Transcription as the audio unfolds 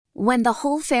When the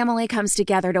whole family comes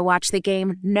together to watch the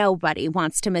game, nobody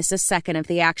wants to miss a second of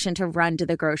the action to run to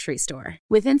the grocery store.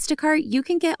 With Instacart, you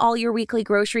can get all your weekly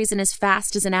groceries in as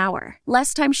fast as an hour.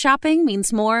 Less time shopping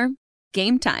means more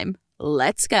game time.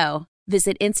 Let's go.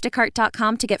 Visit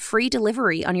instacart.com to get free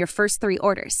delivery on your first 3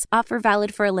 orders. Offer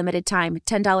valid for a limited time.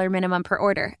 $10 minimum per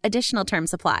order. Additional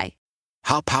terms apply.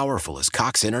 How powerful is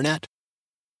Cox Internet?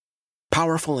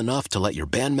 Powerful enough to let your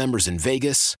band members in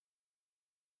Vegas,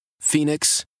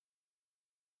 Phoenix,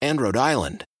 and Rhode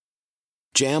Island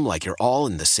jam like you're all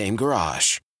in the same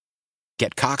garage.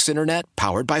 Get Cox Internet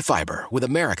powered by fiber with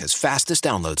America's fastest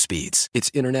download speeds.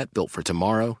 It's internet built for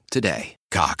tomorrow, today.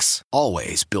 Cox,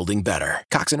 always building better.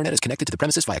 Cox Internet is connected to the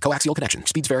premises via coaxial connection.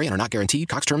 Speeds vary and are not guaranteed.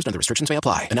 Cox terms and other restrictions may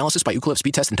apply. Analysis by Ookla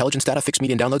Speed Test Intelligence Data. Fixed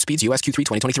median download speeds. US Q3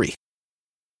 2023.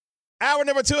 Hour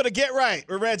number 2 of the Get Right.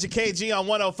 We're Reggie KG on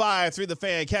 105 through the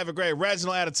Fan. Kevin Gray,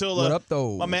 Reginald Atatula. What up,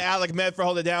 though? My man Alec Medford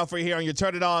holding it down for you here on your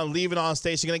Turn It On, Leave It On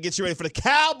station. Going to get you ready for the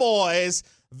Cowboys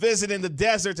visiting the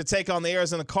desert to take on the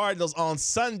Arizona Cardinals on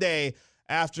Sunday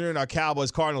afternoon. Our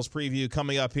Cowboys-Cardinals preview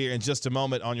coming up here in just a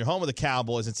moment on your home of the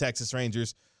Cowboys and Texas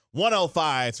Rangers.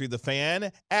 105 through the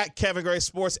Fan. At Kevin Gray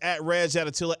Sports, at Reg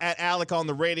Atatula, at Alec on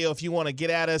the radio if you want to get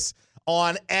at us.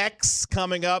 On X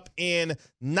coming up in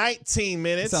 19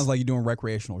 minutes. It sounds like you're doing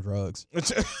recreational drugs.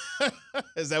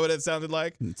 Is that what it sounded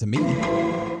like? To me.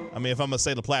 I mean, if I'm going to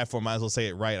say the platform, I might as well say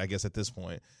it right, I guess, at this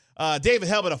point. David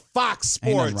Helman of FOX Sports.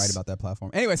 Ain't nothing right about that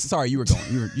platform. Anyway, sorry, you were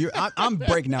going. I'm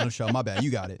breaking down the show. My bad. You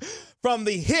got it. From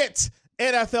the hit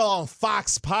NFL on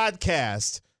Fox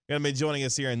podcast, going to be joining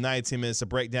us here in 19 minutes to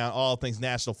break down all things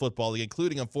National Football League,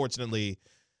 including, unfortunately,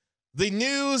 the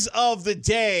news of the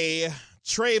day.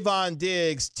 Trayvon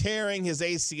Diggs tearing his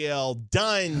ACL,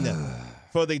 done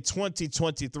for the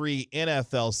 2023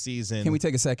 NFL season. Can we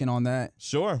take a second on that?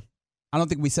 Sure. I don't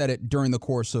think we said it during the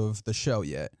course of the show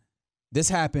yet. This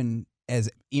happened,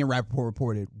 as Ian Rappaport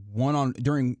reported,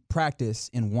 during practice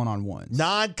in one-on-ones.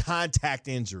 Non-contact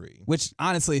injury. Which,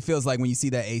 honestly, it feels like when you see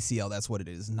that ACL, that's what it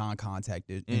is, non-contact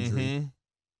injury. Mm-hmm.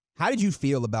 How did you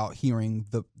feel about hearing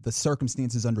the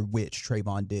circumstances under which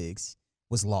Trayvon Diggs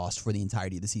was lost for the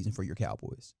entirety of the season for your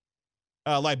Cowboys?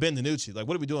 Like Ben DiNucci, like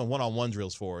what are we doing one-on-one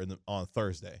drills for on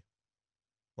Thursday?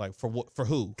 Like for what? For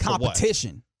who?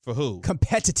 Competition. For who?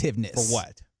 Competitiveness. For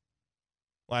what?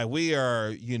 Like we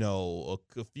are,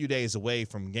 a few days away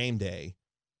from game day,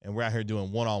 and we're out here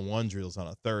doing one-on-one drills on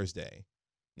a Thursday.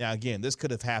 Now, again, this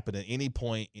could have happened at any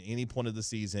point of the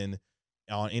season,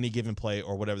 on any given play,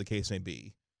 or whatever the case may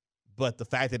be. But the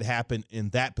fact that it happened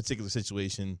in that particular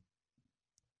situation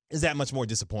is that much more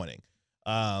disappointing.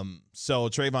 So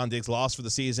Trayvon Diggs lost for the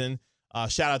season.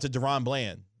 Shout out to Deron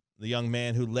Bland, the young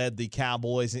man who led the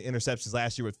Cowboys in interceptions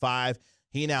last year with 5.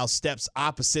 He now steps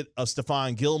opposite of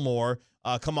Stephon Gilmore.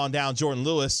 Come on down, Jordan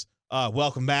Lewis.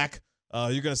 Welcome back.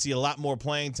 You're going to see a lot more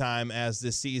playing time as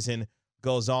this season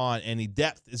goes on, and the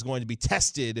depth is going to be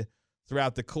tested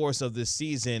throughout the course of this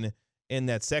season in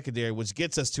that secondary, which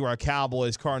gets us to our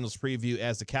Cowboys-Cardinals preview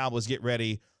as the Cowboys get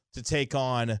ready to take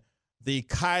on the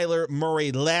Kyler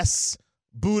Murray-less,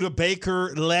 Budda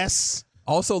Baker-less.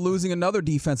 Also losing another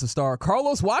defensive star,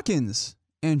 Carlos Watkins,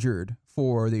 injured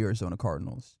for the Arizona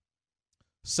Cardinals.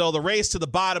 So the race to the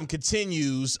bottom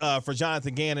continues for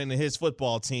Jonathan Gannon and his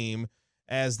football team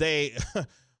as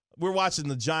we're watching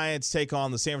the Giants take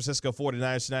on the San Francisco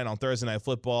 49ers tonight on Thursday Night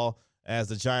Football as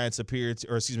the Giants the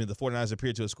 49ers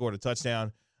appear to have scored a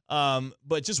touchdown.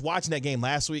 But just watching that game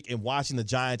last week and watching the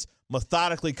Giants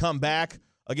methodically come back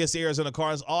against the Arizona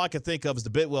Cardinals, all I can think of is the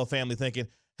Bidwell family thinking,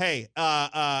 hey,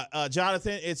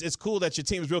 Jonathan, it's cool that your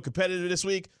team is real competitive this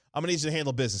week. I'm going to need you to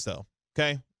handle business, though,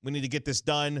 okay? We need to get this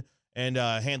done and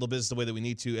handle business the way that we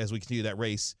need to as we continue that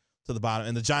race to the bottom.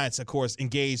 And the Giants, of course,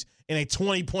 engaged in a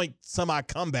 20-point semi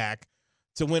comeback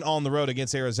to win on the road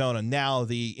against Arizona. Now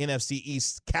the NFC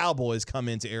East Cowboys come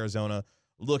into Arizona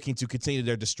looking to continue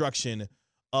their destruction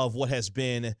of what has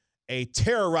been a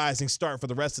terrorizing start for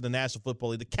the rest of the National Football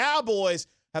League. The Cowboys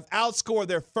have outscored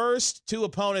their first 2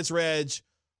 opponents, Reg,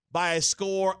 by a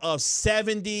score of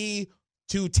 70-10.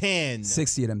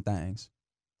 60 of them things.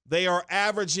 They are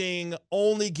averaging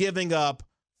only giving up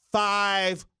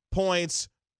 5 points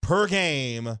per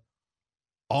game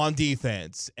on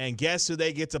defense. And guess who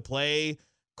they get to play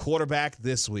quarterback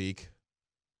this week?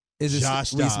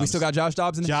 Josh Dobbs. We still got Josh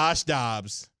Dobbs in there? Josh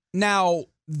Dobbs. Now,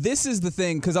 this is the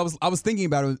thing, because I was thinking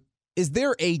about it. Is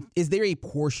there a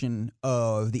portion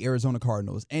of the Arizona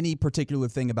Cardinals, any particular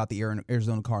thing about the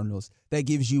Arizona Cardinals that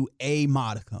gives you a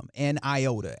modicum, an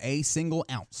iota, a single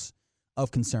ounce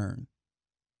of concern?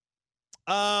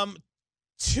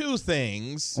 two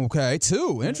things. Okay,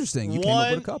 two. Interesting. You came up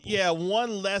with a couple. Yeah,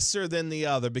 one lesser than the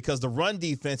other because the run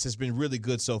defense has been really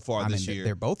good so far this year.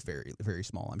 They're both very, very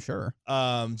small, I'm sure.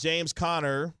 James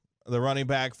Conner, the running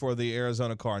back for the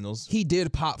Arizona Cardinals. He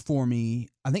did pop for me.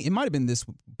 I think it might have been this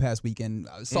past weekend.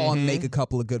 I saw him make a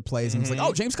couple of good plays and was like,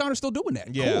 oh, James Conner's still doing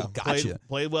that. Yeah, cool. Gotcha.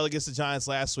 Played well against the Giants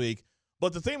last week.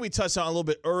 But the thing we touched on a little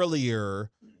bit earlier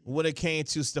when it came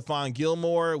to Stephon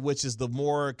Gilmore, which is the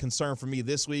more concern for me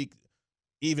this week,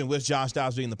 even with Josh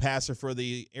Dobbs being the passer for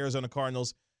the Arizona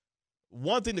Cardinals,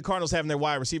 one thing the Cardinals have in their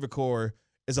wide receiver core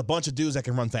is a bunch of dudes that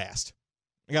can run fast.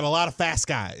 They got a lot of fast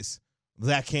guys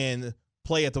that can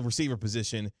play at the receiver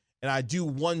position, and I do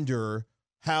wonder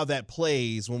how that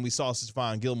plays when we saw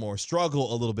Stephon Gilmore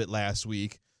struggle a little bit last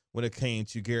week when it came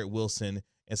to Garrett Wilson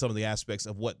and some of the aspects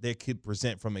of what they could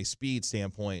present from a speed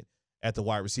standpoint at the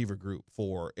wide receiver group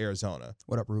for Arizona.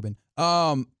 What up, Ruben?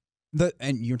 And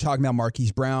you're talking about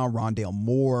Marquise Brown, Rondale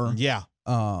Moore. Yeah.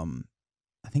 I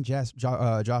think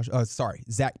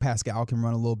Zach Pascal can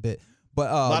run a little bit.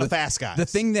 But a lot of fast guys. The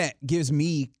thing that gives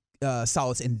me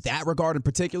solace in that regard in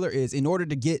particular is in order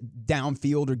to get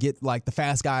downfield or get like the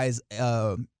fast guys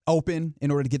open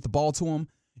in order to get the ball to them,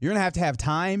 you're going to have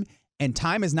time. And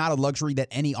time is not a luxury that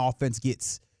any offense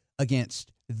gets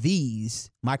against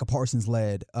these Micah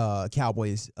Parsons-led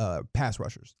Cowboys pass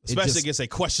rushers. Especially against a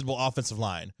questionable offensive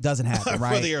line. Doesn't happen,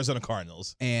 right? For the Arizona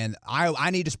Cardinals. And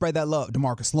I need to spread that love.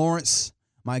 DeMarcus Lawrence,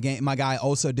 my guy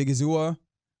Osa Digizua,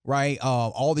 right?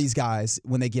 All these guys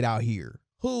when they get out here.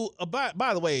 Who,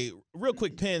 by the way, real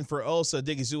quick pin for Osa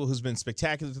Digizua, who's been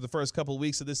spectacular through the first couple of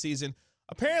weeks of this season.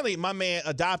 Apparently, my man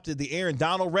adopted the Aaron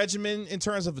Donald regimen in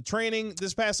terms of the training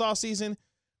this past offseason.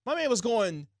 My man was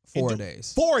going 4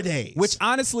 days. 4 days. Which,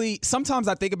 honestly, sometimes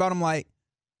I think about him like,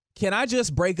 can I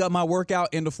just break up my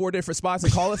workout into 4 different spots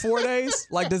and call it 4 days?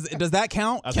 Like, does that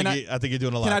count? I think you're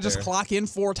doing a lot. Can I just clock in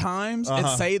 4 times and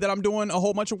say that I'm doing a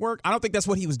whole bunch of work? I don't think that's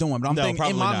what he was doing, but I'm thinking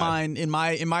in my mind, in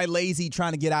my lazy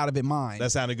trying to get out of it mind.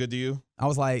 That sounded good to you? I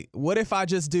was like, what if I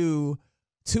just do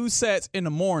 2 sets in the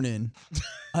morning,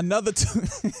 another 2.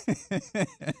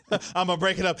 I'm going to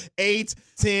break it up 8,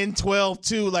 10, 12,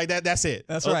 2, like that. That's it.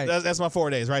 That's right. That's my 4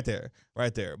 days right there.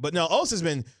 Right there. But no, Osa's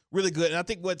been really good. And I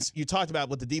think what you talked about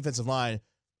with the defensive line,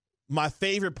 my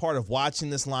favorite part of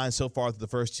watching this line so far through the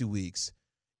first 2 weeks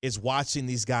is watching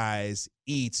these guys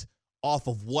eat off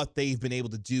of what they've been able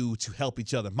to do to help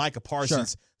each other. Micah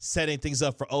Parsons setting things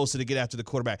up for Osa to get after the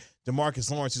quarterback.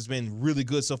 DeMarcus Lawrence has been really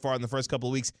good so far in the first couple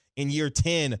of weeks in year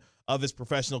 10 of his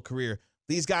professional career.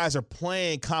 These guys are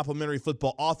playing complementary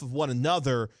football off of one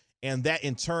another, and that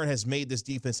in turn has made this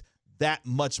defense that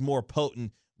much more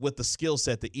potent with the skill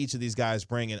set that each of these guys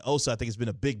bring. And Osa, I think, has been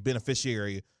a big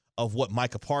beneficiary of what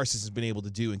Micah Parsons has been able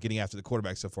to do in getting after the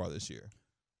quarterback so far this year.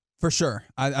 For sure.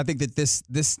 I think that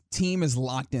this team is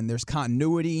locked in. There's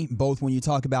continuity, both when you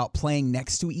talk about playing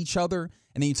next to each other,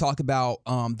 and then you talk about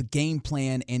the game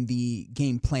plan and the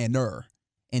game planner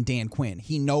and Dan Quinn.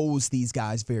 He knows these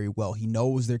guys very well. He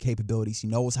knows their capabilities. He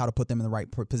knows how to put them in the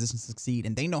right position to succeed,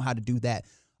 and they know how to do that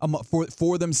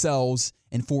for themselves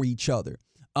and for each other.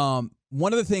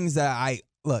 One of the things that I,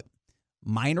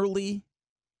 minorly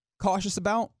cautious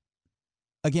about,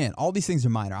 again, all these things are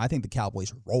minor. I think the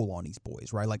Cowboys roll on these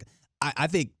boys, right? Like, I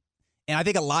think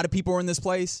a lot of people are in this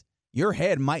place. Your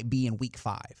head might be in week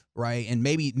 5, right? And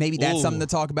maybe that's something to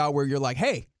talk about where you're like,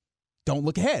 hey, don't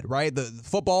look ahead, right? The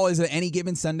football is an any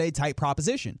given Sunday type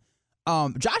proposition.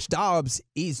 Josh Dobbs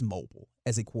is mobile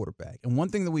as a quarterback. And one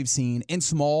thing that we've seen in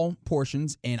small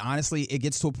portions, and honestly, it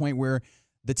gets to a point where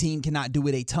the team cannot do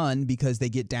it a ton because they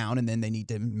get down and then they need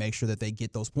to make sure that they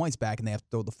get those points back and they have to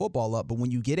throw the football up. But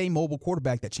when you get a mobile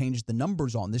quarterback that changes the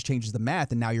numbers on, this changes the math,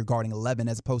 and now you're guarding 11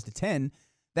 as opposed to 10,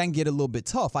 that can get a little bit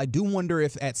tough. I do wonder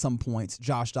if at some points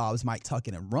Josh Dobbs might tuck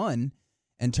in and run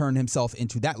and turn himself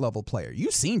into that level player.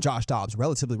 You've seen Josh Dobbs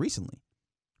relatively recently.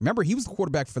 Remember, he was the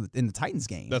quarterback in the Titans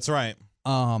game. That's right.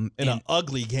 In an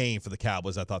ugly game for the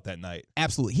Cowboys, I thought, that night.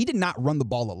 Absolutely. He did not run the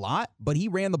ball a lot, but he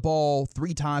ran the ball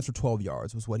 3 times for 12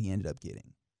 yards was what he ended up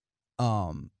getting.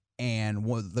 And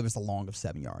there was a long of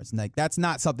 7 yards. And like, that's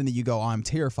not something that you go, oh, I'm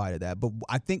terrified of that. But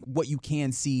I think what you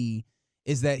can see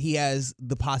is that he has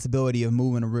the possibility of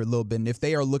moving a little bit. And if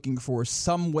they are looking for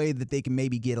some way that they can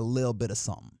maybe get a little bit of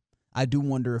something, I do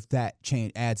wonder if that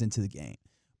change adds into the game.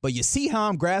 But you see how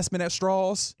I'm grasping at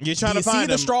straws? You're trying to find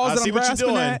the straws that I'm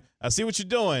grasping at? I see what you're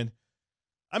doing.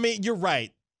 I mean, you're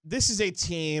right. This is a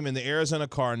team in the Arizona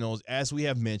Cardinals, as we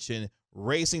have mentioned,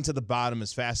 racing to the bottom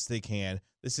as fast as they can.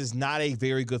 This is not a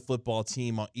very good football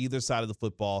team on either side of the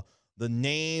football. the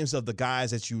names of the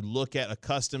guys that you look at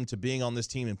accustomed to being on this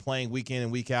team and playing week in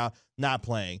and week out, not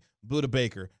playing. Budda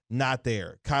Baker, not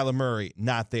there. Kyler Murray,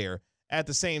 not there. At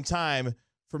the same time,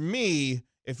 for me,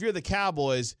 if you're the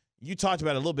Cowboys, you talked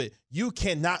about it a little bit, you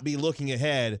cannot be looking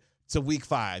ahead to week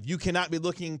 5. You cannot be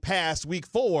looking past week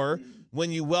 4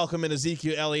 when you welcome in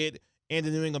Ezekiel Elliott and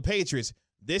the New England Patriots.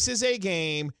 This is a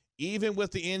game, even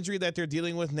with the injury that they're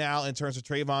dealing with now in terms of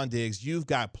Trayvon Diggs, you've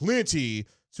got plenty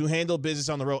to handle business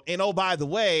on the road. And, oh, by the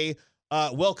way,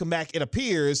 welcome back, it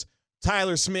appears,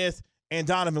 Tyler Smith and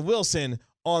Donovan Wilson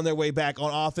on their way back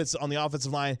on the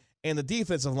offensive line and the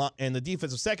defensive line and the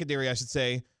defensive secondary, I should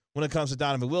say, when it comes to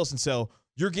Donovan Wilson. So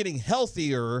you're getting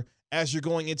healthier as you're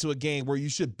going into a game where you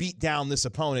should beat down this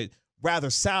opponent rather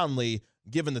soundly,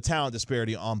 given the talent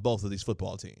disparity on both of these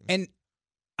football teams. And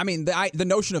I mean, the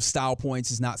notion of style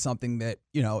points is not something that,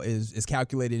 is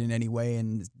calculated in any way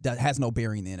and that has no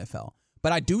bearing in the NFL.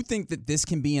 But I do think that this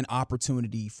can be an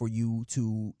opportunity for you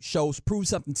to prove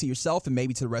something to yourself and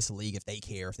maybe to the rest of the league if they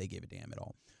care, if they give a damn at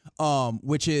all. And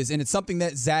it's something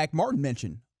that Zach Martin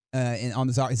mentioned on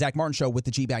the Zach Martin show with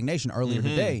the G-Bag Nation earlier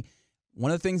today. One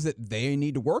of the things that they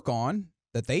need to work on,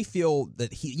 that they feel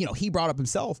that he brought up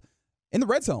himself, in the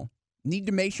red zone, need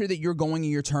to make sure that you're going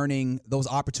and you're turning those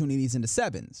opportunities into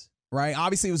 7s, right?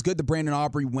 Obviously, it was good that Brandon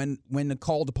Aubrey, when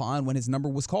called upon, when his number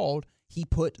was called, he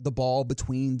put the ball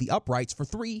between the uprights for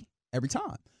 3 every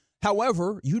time.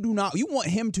 However, you want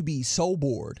him to be so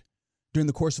bored during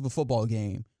the course of a football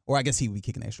game, or I guess he would be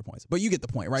kicking extra points, but you get the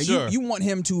point, right? Sure. You want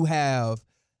him to have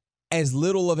as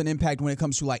little of an impact when it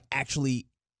comes to like actually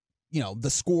the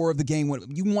score of the game.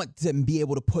 You want to be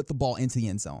able to put the ball into the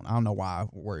end zone. I don't know why I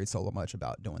worried so much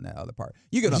about doing that other part.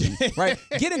 You get what I mean, right?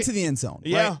 Get into the end zone,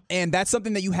 yeah. Right? And that's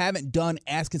something that you haven't done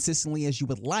as consistently as you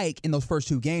would like in those first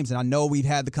 2 games. And I know we've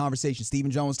had the conversation.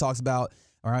 Stephen Jones talks about,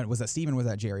 all right, was that Stephen or was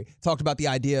that Jerry? Talked about the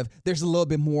idea of there's a little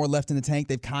bit more left in the tank.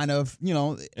 They've kind of, in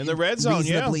the red zone,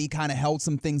 reasonably kind of held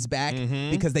some things back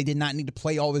because they did not need to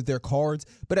play all of their cards.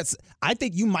 But I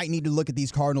think you might need to look at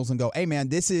these Cardinals and go, hey, man,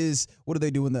 this is, what do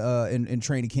they do in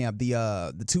training camp? The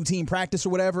 2-team practice or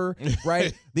whatever,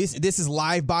 right? This is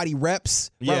live body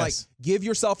reps. Right? Yes. Like, give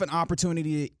yourself an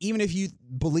opportunity, even if you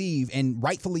believe, and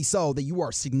rightfully so, that you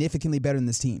are significantly better than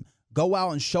this team. Go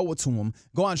out and show it to them.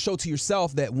 Go out and show to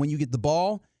yourself that when you get the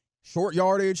ball, short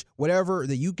yardage, whatever,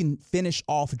 that you can finish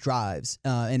off drives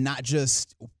and not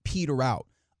just peter out.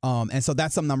 And so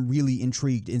that's something I'm really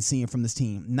intrigued in seeing from this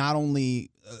team. Not only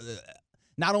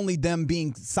them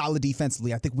being solid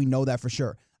defensively, I think we know that for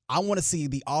sure. I want to see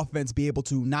the offense be able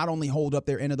to not only hold up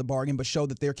their end of the bargain, but show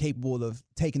that they're capable of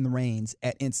taking the reins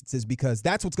at instances, because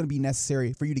that's what's going to be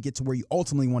necessary for you to get to where you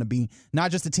ultimately want to be.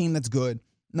 Not just a team that's good,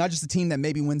 not just a team that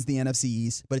maybe wins the NFC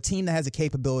East, but a team that has a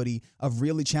capability of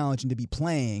really challenging to be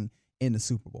playing in the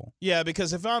Super Bowl. Yeah,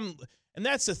 because and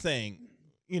that's the thing,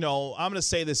 I'm going to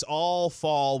say this all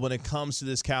fall when it comes to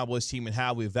this Cowboys team and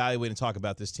how we evaluate and talk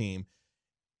about this team.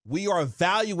 We are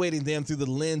evaluating them through the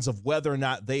lens of whether or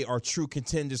not they are true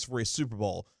contenders for a Super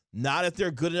Bowl. Not if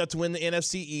they're good enough to win the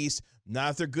NFC East,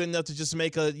 not if they're good enough to just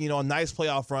make a nice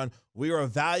playoff run. We are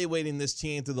evaluating this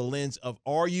team through the lens of,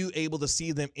 are you able to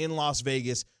see them in Las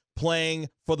Vegas playing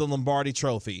for the Lombardi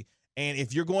Trophy? And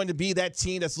if you're going to be that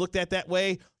team that's looked at that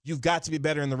way, you've got to be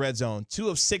better in the red zone. 2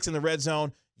 of 6 in the red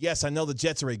zone. Yes, I know the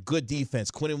Jets are a good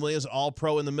defense. Quentin Williams,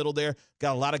 all-pro in the middle there.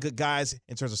 Got a lot of good guys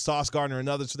in terms of Sauce Gardner and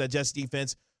others for that Jets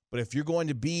defense. But if you're going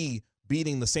to be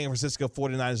beating the San Francisco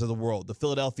 49ers of the world, the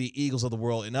Philadelphia Eagles of the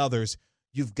world, and others,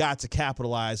 you've got to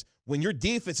capitalize. When your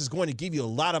defense is going to give you a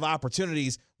lot of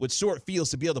opportunities with short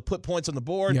fields to be able to put points on the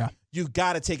board, you've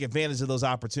got to take advantage of those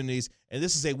opportunities. And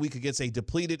this is a week against a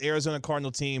depleted Arizona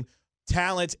Cardinal team,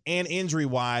 talent and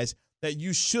injury-wise, that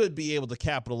you should be able to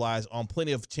capitalize on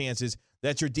plenty of chances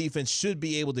that your defense should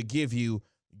be able to give you,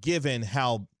 given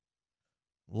how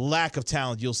lack of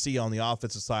talent you'll see on the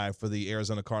offensive side for the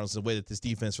Arizona Cardinals, the way that this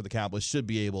defense for the Cowboys should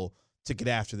be able to get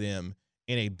after them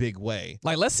in a big way.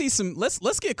 Like, let's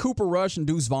get Cooper Rush and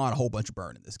Deuce Vaughn a whole bunch of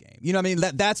burn in this game. You know what I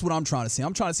mean? That's what I'm trying to see.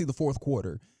 I'm trying to see the fourth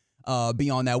quarter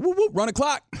beyond that. Whoop, whoop, run the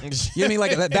clock. You know what I mean?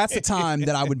 Like, that's the time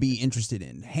that I would be interested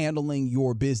in handling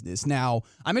your business. Now,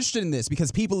 I'm interested in this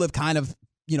because people have kind of,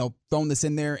 thrown this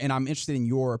in there, and I'm interested in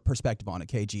your perspective on it,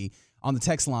 KG. On the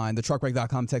text line, the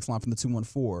truckwreck.com text line from the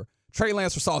 214. Trey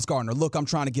Lance for Sauce Gardner. Look, I'm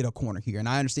trying to get a corner here, and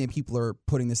I understand people are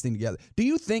putting this thing together. Do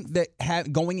you think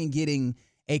that going and getting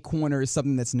a corner is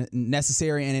something that's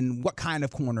necessary, and in what kind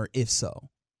of corner, if so?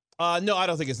 No, I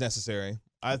don't think it's necessary.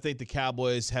 I think the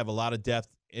Cowboys have a lot of depth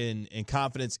and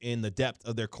confidence in the depth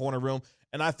of their corner room,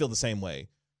 and I feel the same way.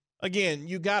 Again,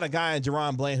 you got a guy in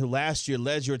Jerron Blaine who last year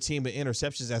led your team in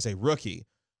interceptions as a rookie.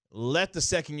 let the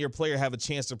second-year player have a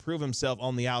chance to prove himself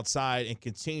on the outside and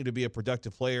continue to be a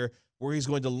productive player where he's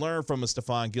going to learn from a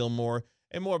Stephon Gilmore,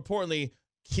 and more importantly,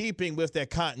 keeping with that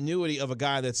continuity of a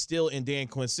guy that's still in Dan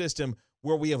Quinn's system,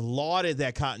 where we have lauded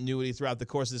that continuity throughout the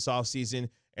course of this offseason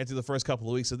and through the first couple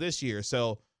of weeks of this year.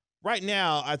 So right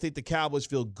now, I think the Cowboys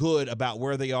feel good about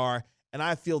where they are, and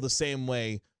I feel the same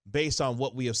way based on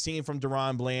what we have seen from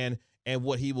Deron Bland and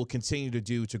what he will continue to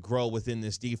do to grow within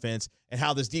this defense, and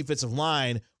how this defensive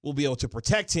line will be able to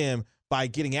protect him by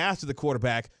getting after the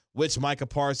quarterback, which Micah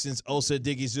Parsons, Osa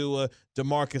Odighizuwa,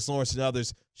 DeMarcus Lawrence, and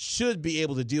others should be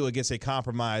able to do against a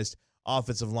compromised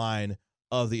offensive line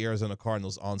of the Arizona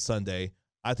Cardinals on Sunday.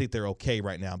 I think they're okay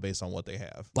right now based on what they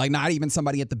have. Like, not even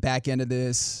somebody at the back end of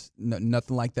this,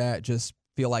 nothing like that. Just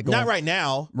feel like not right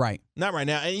now. Right. Not right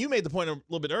now. And you made the point a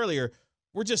little bit earlier.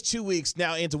 We're just 2 weeks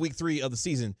now into week 3 of the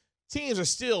season. Teams are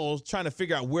still trying to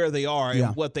figure out where they are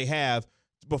and what they have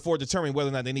before determining whether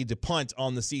or not they need to punt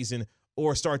on the season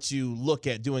or start to look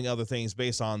at doing other things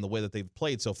based on the way that they've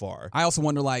played so far. I also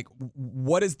wonder, like,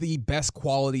 what is the best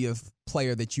quality of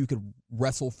player that you could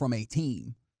wrestle from a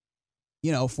team,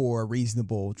 you know, for a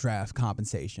reasonable draft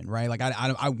compensation, right? Like,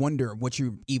 I wonder what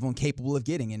you're even capable of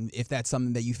getting, and if that's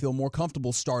something that you feel more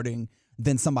comfortable starting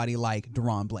than somebody like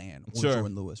Deron Bland or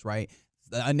Jordan Lewis, right?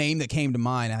 A name that came to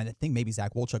mind, I think maybe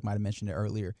Zach Wolchuk might have mentioned it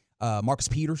earlier, Marcus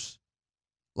Peters,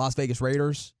 Las Vegas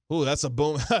Raiders. Ooh, that's a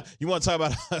boom. You want to talk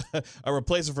about a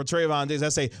replacement for Trayvon Diggs?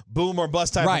 That's a boom or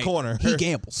bust type of corner. He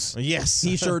gambles. Yes.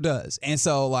 He sure does. And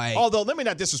so, like... Although, let me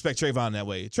not disrespect Trayvon that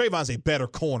way. Trayvon's a better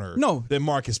corner than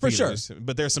Marcus Peters. Sure.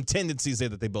 But there's some tendencies there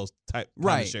that they both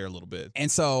share a little bit.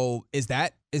 And so, is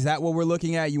that what we're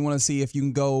looking at? You want to see if you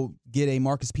can go get a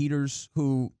Marcus Peters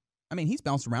who, I mean, he's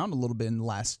bounced around a little bit in the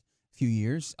last few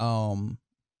years.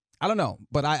 I don't know,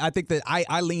 but I think that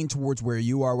I lean towards where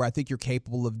you are, where I think you're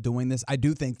capable of doing this. I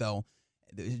do think, though,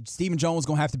 Stephen Jones is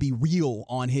going to have to be real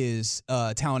on his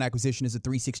talent acquisition as a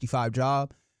 365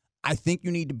 job. I think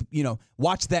you need to,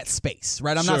 watch that space,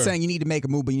 right? I'm not saying you need to make a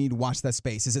move, but you need to watch that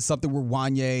space. Is it something where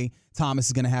Wanye Thomas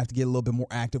is going to have to get a little bit more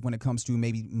active when it comes to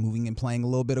maybe moving and playing a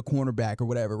little bit of cornerback or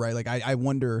whatever, right? Like, I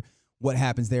wonder what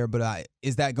happens there, but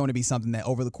is that going to be something that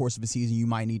over the course of a season you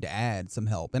might need to add some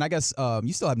help? And I guess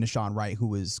you still have Nishan Wright,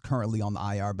 who is currently on the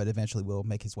IR, but eventually will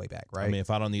make his way back, right? I mean, if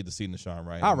I don't need to see Nishan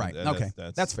Wright. All right, okay.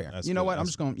 That's fair. You know what? I'm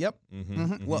just going, yep.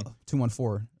 Well,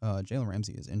 214, Jalen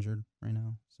Ramsey is injured right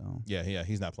now. So Yeah,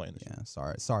 he's not playing this year.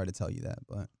 Sorry to tell you that,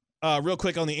 but. Real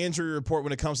quick on the injury report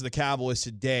when it comes to the Cowboys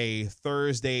today,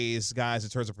 Thursdays, guys,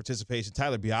 in terms of participation,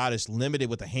 Tyler Biadasz limited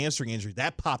with a hamstring injury.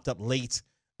 That popped up late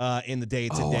in the day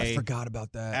today. Oh, I forgot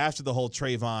about that. After the whole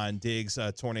Trayvon Diggs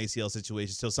torn ACL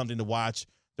situation. Still something to watch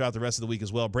throughout the rest of the week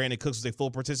as well. Brandon Cooks was a full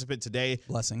participant today.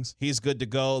 Blessings. He's good to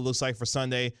go, looks like, for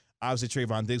Sunday. Obviously,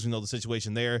 Trayvon Diggs, we know the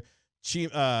situation there.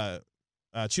 Chuma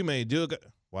Edoga.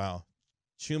 Wow.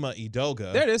 Chuma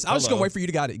Edoga. There it is. I was just going to wait for you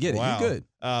to get it. Wow. You're good.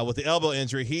 With the elbow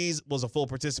injury, he was a full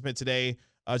participant today.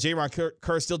 J-Ron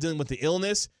Kerr still dealing with the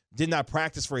illness. Did not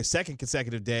practice for a second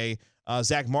consecutive day.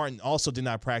 Zach Martin also did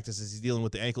not practice as he's dealing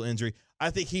with the ankle injury. I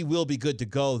think he will be good to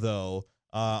go, though,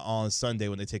 on Sunday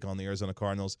when they take on the Arizona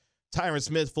Cardinals. Tyler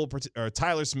Smith, full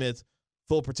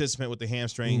participant with the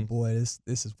hamstring. Oh, boy, this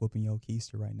is whooping your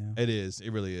keister right now. It is.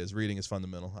 It really is. Reading is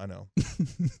fundamental. I know.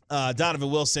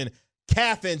 Donovan Wilson,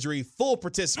 calf injury, full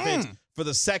participant for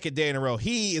the second day in a row.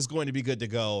 He is going to be good to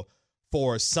go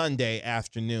for Sunday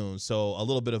afternoon. So a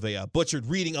little bit of a butchered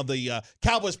reading of the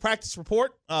Cowboys practice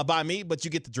report by me, but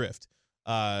you get the drift.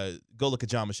 Go look at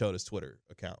John Machota's Twitter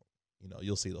account.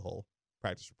 You'll see the whole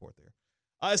practice report there.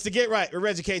 It's to get right. We're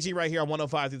Reggie KG right here on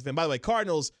 105 through the Fan. By the way,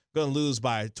 Cardinals going to lose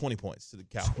by 20 points to the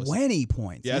Cowboys. 20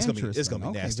 points. Yeah, it's going to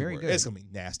be nasty. Very good. It's going to be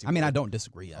nasty. I mean, I don't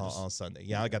disagree on Sunday.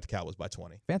 Yeah, I got the Cowboys by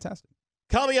 20. Fantastic.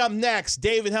 Coming up next,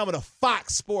 David Helman of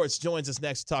FOX Sports joins us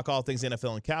next to talk all things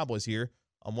NFL and Cowboys here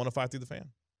on 105 through the Fan.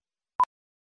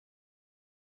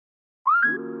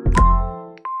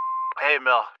 Hey,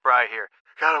 Mel, Bri here.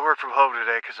 Gotta work from home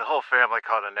today because the whole family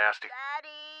caught a nasty. Daddy!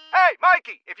 Hey,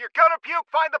 Mikey, if you're gonna puke,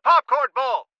 find the popcorn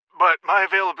bowl. But my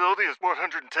availability is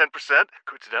 110%.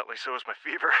 Coincidentally, so is my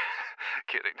fever.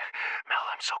 Kidding. Mel,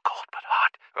 I'm so cold but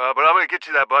hot. But I'm gonna get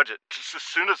you that budget just as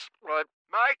soon as...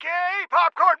 Mikey,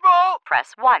 popcorn bowl!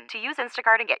 Press 1 to use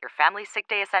Instacart and get your family's sick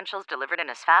day essentials delivered in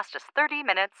as fast as 30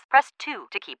 minutes. Press 2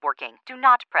 to keep working. Do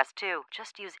not press 2.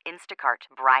 Just use Instacart,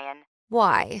 Brian.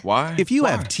 Why? Why? If you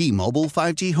have T-Mobile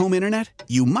 5G home internet,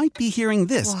 you might be hearing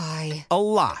this Why? a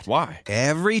lot. Why?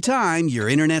 Every time your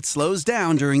internet slows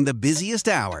down during the busiest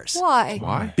hours. Why?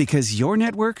 Why? Because your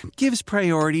network gives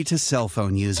priority to cell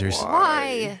phone users.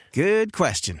 Why? Good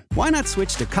question. Why not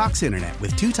switch to Cox Internet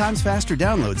with 2 times faster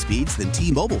download speeds than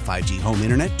T-Mobile 5G home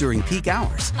internet during peak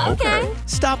hours? Okay.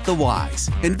 Stop the whys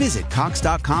and visit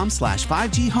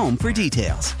cox.com/5G home for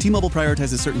details. T-Mobile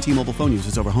prioritizes certain T-Mobile phone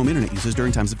users over home internet users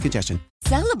during times of congestion.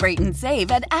 Celebrate and save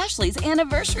at Ashley's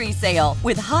Anniversary Sale.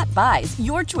 With Hot Buys,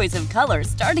 your choice of colors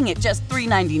starting at just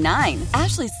 $3.99.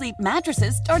 Ashley Sleep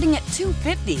mattresses starting at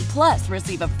 $2.50. Plus,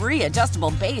 receive a free adjustable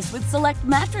base with select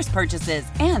mattress purchases.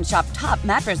 And shop top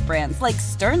mattress brands like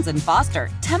Stearns &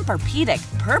 Foster, Tempur-Pedic,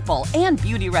 Purple, and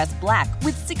Beautyrest Black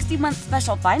with 60-month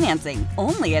special financing.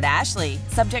 Only at Ashley.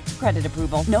 Subject to credit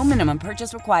approval. No minimum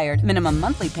purchase required. Minimum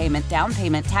monthly payment, down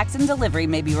payment, tax, and delivery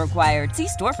may be required. See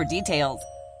store for details.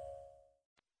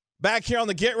 Back here on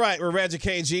the Get Right, we're Reggie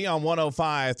KG on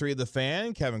 105.3 The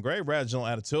Fan. Kevin Gray, Reginald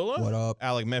Atatula. What up?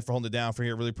 Alec Met for holding it down for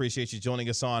here. Really appreciate you joining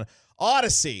us on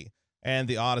Odyssey and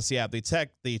the Odyssey app. The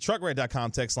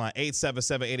truckrate.com text line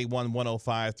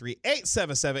 877-881-1053,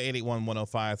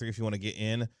 877-881-1053 if you want to get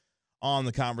in on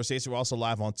the conversation. We're also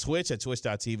live on Twitch at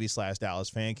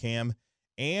twitch.tv/DallasFanCam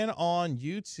and on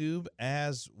YouTube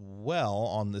as well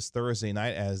on this Thursday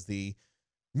night as the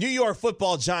New York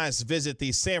Football Giants visit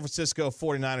the San Francisco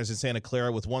 49ers in Santa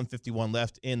Clara with 1:51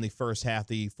 left in the first half.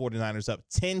 The 49ers up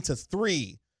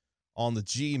 10-3 on the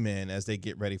G-Men as they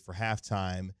get ready for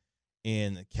halftime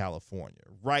in California.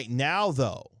 Right now,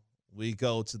 though, we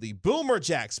go to the Boomer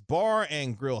Jacks Bar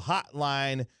and Grill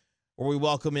Hotline where we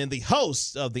welcome in the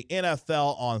host of the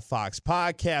NFL on Fox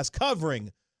podcast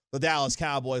covering the Dallas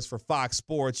Cowboys for Fox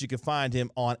Sports. You can find him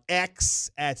on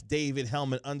X at David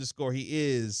Helman _ He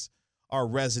is our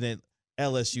resident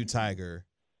LSU Tiger,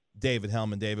 David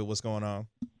Helman. David, what's going on?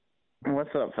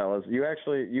 What's up, fellas? You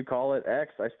call it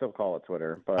X. I still call it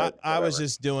Twitter. But I was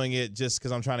just doing it just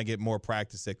because I'm trying to get more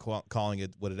practice at calling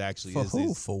it what it actually is. For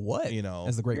who? For what? You know,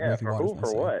 as the great Ricky for Waters who?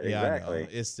 For what? Yeah, Exactly.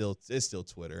 It's still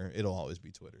Twitter. It'll always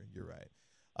be Twitter. You're right.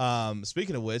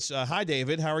 Speaking of which, hi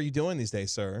David. How are you doing these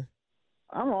days, sir?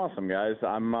 I'm awesome, guys.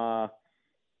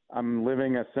 I'm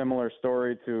living a similar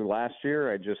story to last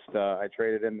year. I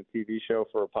traded in the TV show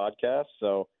for a podcast,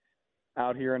 so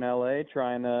out here in LA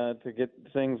trying to get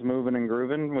things moving and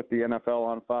grooving with the NFL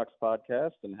on Fox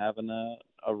podcast and having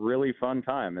a really fun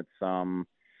time. It's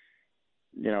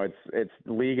it's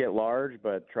league at large,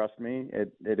 but trust me,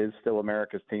 it is still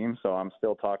America's team, so I'm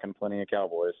still talking plenty of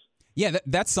Cowboys. Yeah,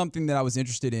 that's something that I was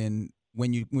interested in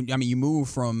when you move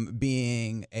from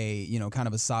being a kind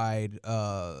of a side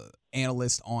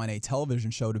analyst on a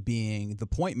television show to being the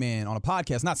point man on a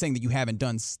podcast. Not saying that you haven't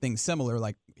done things similar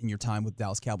like in your time with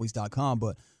DallasCowboys.com,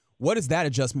 but what has that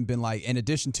adjustment been like in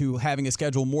addition to having a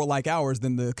schedule more like ours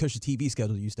than the cushy TV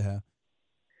schedule you used to have?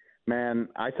 Man,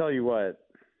 I tell you what,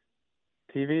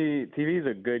 TV is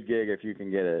a good gig if you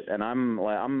can get it. And I'm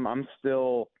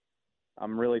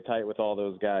really tight with all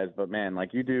those guys, but man,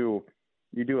 like you do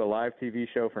a live TV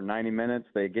show for 90 minutes,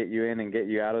 they get you in and get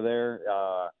you out of there.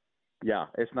 Yeah,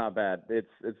 it's not bad. It's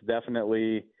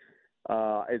definitely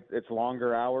it's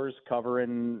longer hours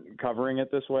covering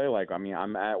it this way. Like, I mean,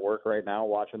 I'm at work right now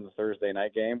watching the Thursday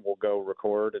night game. We'll go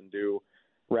record and do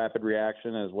rapid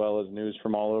reaction as well as news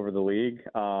from all over the league.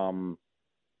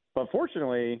 But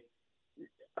fortunately,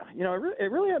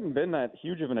 it really hadn't been that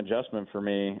huge of an adjustment for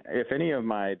me. If any of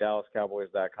my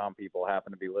DallasCowboys.com people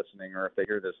happen to be listening, or if they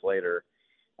hear this later,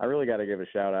 I really got to give a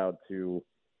shout out to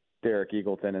Derek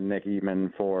Eagleton and Nick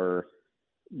Eatman for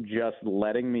just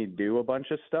letting me do a bunch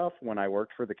of stuff when I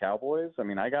worked for the Cowboys. I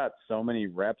mean, I got so many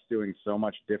reps doing so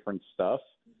much different stuff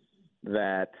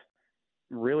that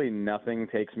really nothing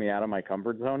takes me out of my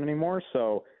comfort zone anymore.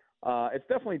 So it's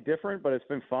definitely different, but it's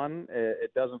been fun.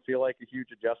 It doesn't feel like a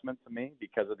huge adjustment to me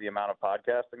because of the amount of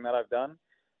podcasting that I've done.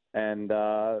 And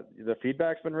the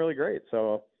feedback's been really great.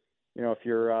 So, if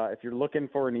you're looking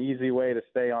for an easy way to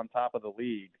stay on top of the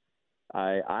league,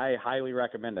 I highly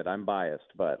recommend it. I'm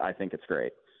biased, but I think it's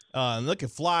great. And look at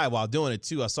fly while doing it,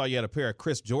 too. I saw you had a pair of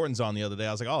Chris Jordans on the other day.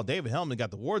 I was like, oh, David Helman got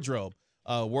the wardrobe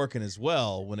working as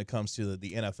well when it comes to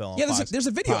the NFL. Yeah, there's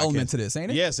a video element to this,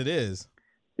 ain't it? Yes, it is.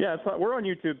 Yeah, we're on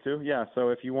YouTube, too. Yeah, so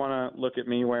if you want to look at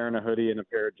me wearing a hoodie and a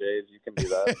pair of J's, you can do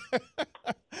that.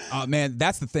 Man,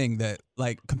 that's the thing that,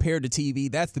 like, compared to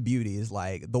TV, that's the beauty is,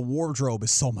 like, the wardrobe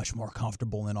is so much more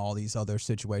comfortable in all these other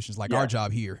situations, like our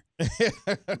job here.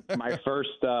 My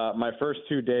first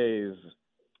 2 days,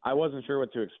 I wasn't sure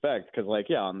what to expect because,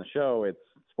 on the show, it's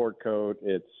sport coat,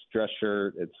 it's dress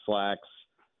shirt, it's slacks.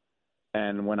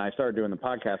 And when I started doing the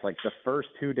podcast, like the first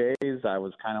 2 days, I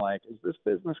was kind of like, is this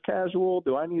business casual?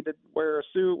 Do I need to wear a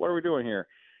suit? What are we doing here?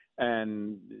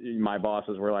 And my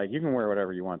bosses were like, you can wear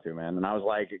whatever you want to, man. And I was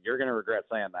like, you're going to regret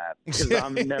saying that, because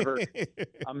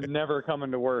I'm never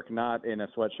coming to work not in a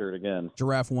sweatshirt again.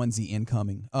 Giraffe onesie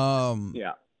incoming.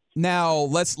 Yeah. Now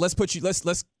let's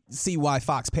see why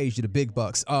Fox pays you the big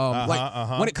bucks.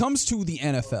 When it comes to the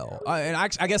NFL, and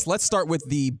I guess let's start with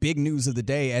the big news of the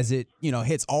day, as it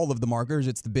hits all of the markers.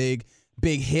 It's the big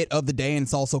hit of the day, and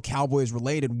it's also Cowboys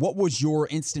related. What was your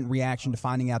instant reaction to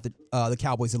finding out that the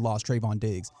Cowboys had lost Trayvon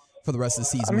Diggs for the rest of the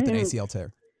season with an ACL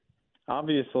tear?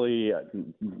 Obviously,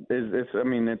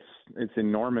 it's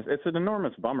enormous. It's an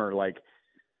enormous bummer. Like,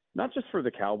 not just for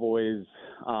the Cowboys.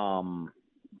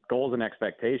 Goals and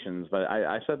expectations, but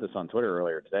I said this on Twitter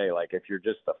earlier today. Like, if you're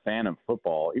just a fan of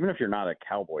football, even if you're not a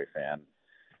Cowboy fan,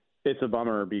 it's a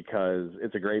bummer, because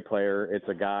it's a great player. It's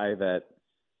a guy that,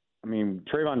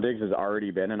 Trayvon Diggs has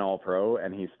already been an All-Pro,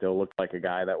 and he still looked like a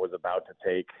guy that was about to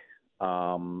take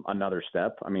another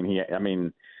step.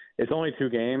 It's only 2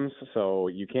 games, so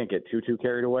you can't get too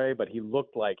carried away, but he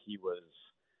looked like he was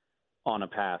on a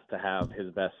path to have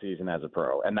his best season as a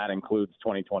pro, and that includes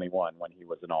 2021 when he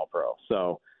was an All-Pro.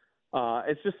 So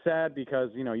it's just sad, because,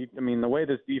 the way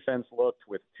this defense looked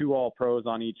with 2 All-Pros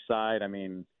on each side,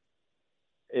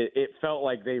 it felt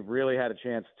like they really had a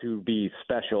chance to be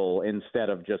special instead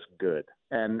of just good.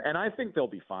 And I think they'll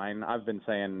be fine. I've been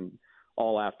saying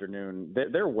all afternoon,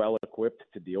 they're well equipped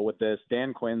to deal with this.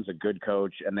 Dan Quinn's a good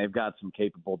coach, and they've got some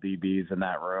capable DBs in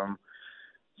that room.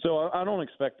 So I don't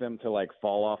expect them to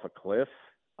fall off a cliff.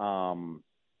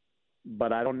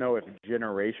 But I don't know if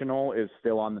generational is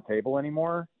still on the table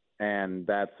anymore. And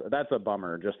that's a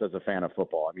bummer, just as a fan of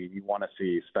football. You want to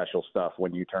see special stuff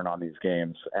when you turn on these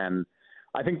games. And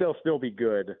I think they'll still be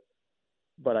good,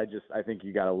 but I think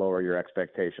you got to lower your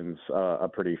expectations a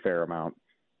pretty fair amount.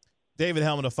 David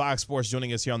Helman of FOX Sports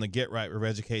joining us here on the Get Right with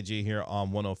Reggie KG here on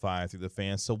 105 through the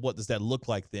Fan. So what does that look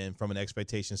like then from an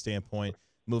expectation standpoint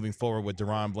moving forward with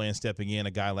DaRon Bland stepping in,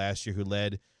 a guy last year who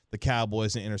led the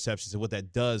Cowboys in interceptions, and what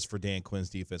that does for Dan Quinn's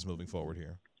defense moving forward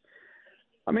here?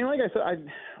 Like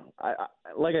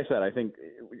I said, I think,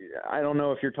 I don't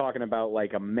know if you're talking about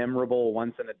a memorable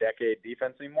once in a decade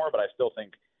defense anymore, but I still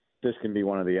think this can be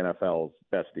one of the NFL's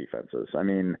best defenses.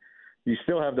 You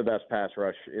still have the best pass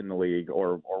rush in the league,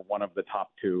 or one of the top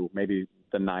 2. Maybe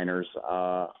the Niners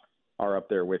are up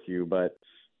there with you, but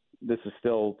this is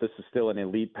still an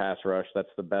elite pass rush. That's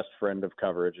the best friend of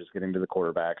coverage, is getting to the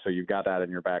quarterback. So you've got that in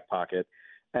your back pocket,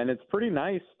 and it's pretty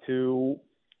nice to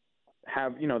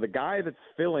have, the guy that's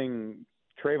filling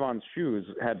Trayvon's shoes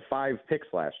had 5 picks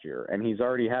last year, and he's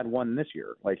already had 1 this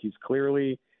year. He's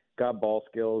clearly got ball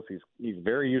skills. He's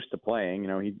very used to playing.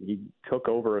 He took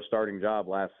over a starting job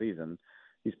last season.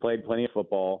 He's played plenty of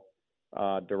football.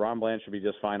 DaRon Bland should be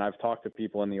just fine. I've talked to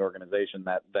people in the organization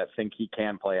that think he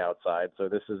can play outside, so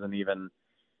this isn't even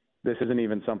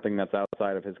something that's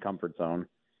outside of his comfort zone.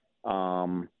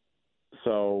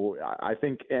 So I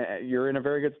think you're in a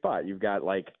very good spot. You've got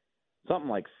something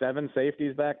like 7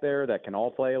 safeties back there that can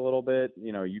all play a little bit.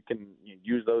 You can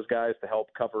use those guys to help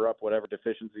cover up whatever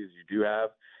deficiencies you do have.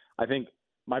 I think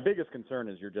my biggest concern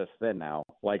is you're just thin now.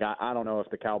 I don't know if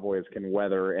the Cowboys can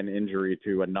weather an injury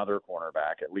to another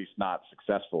cornerback, at least not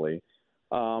successfully.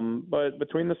 But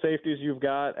between the safeties you've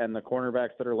got and the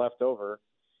cornerbacks that are left over,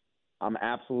 I'm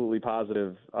absolutely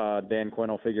positive Dan Quinn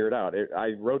will figure it out.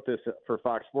 I wrote this for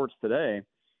Fox Sports today.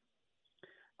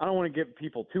 I don't want to get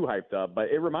people too hyped up, but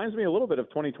it reminds me a little bit of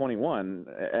 2021,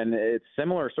 and it's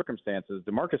similar circumstances.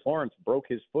 DeMarcus Lawrence broke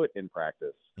his foot in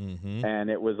practice,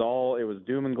 and it was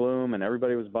doom and gloom, and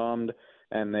everybody was bummed,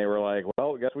 and they were like,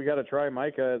 well, I guess we got to try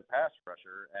Micah as pass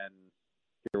rusher, and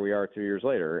here we are 2 years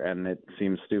later, and it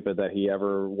seems stupid that he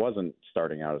ever wasn't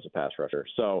starting out as a pass rusher.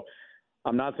 So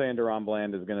I'm not saying DaRon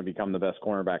Bland is going to become the best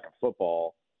cornerback in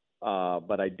football,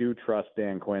 but I do trust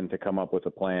Dan Quinn to come up with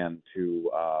a plan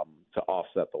to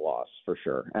offset the loss for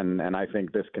sure. And I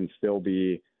think this can still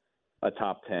be a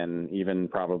top 10, even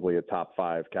probably a top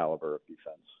 5 caliber of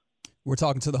defense. We're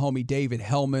talking to the homie David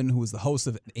Helman, who is the host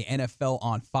of the NFL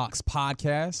on Fox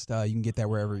podcast. You can get that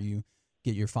wherever you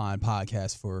get your fine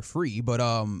podcast for free. But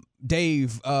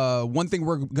Dave, one thing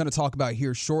we're going to talk about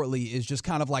here shortly is just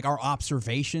kind of our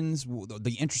observations,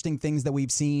 the interesting things that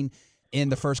we've seen in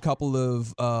the first couple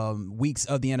of weeks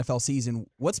of the NFL season.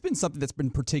 What's been something that's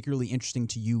been particularly interesting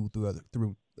to you through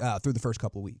the first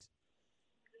couple of weeks?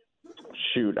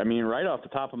 Shoot, right off the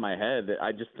top of my head,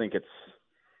 I just think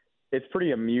it's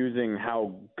pretty amusing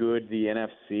how good the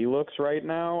NFC looks right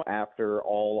now after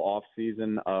all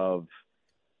offseason of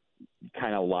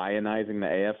kind of lionizing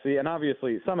the AFC. And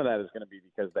obviously some of that is going to be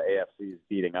because the AFC is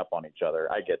beating up on each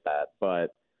other. I get that.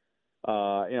 But,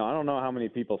 I don't know how many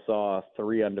people saw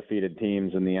 3 undefeated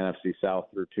teams in the NFC South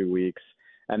through 2 weeks.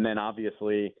 And then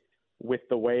obviously with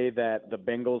the way that the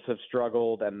Bengals have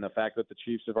struggled and the fact that the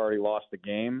Chiefs have already lost the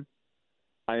game,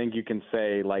 I think you can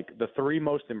say like the 3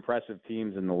 most impressive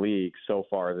teams in the league so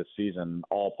far this season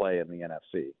all play in the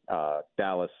NFC,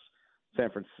 Dallas,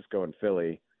 San Francisco, and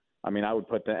Philly. I mean, I would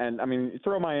put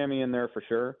throw Miami in there for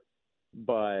sure,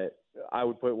 but I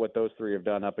would put what those 3 have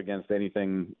done up against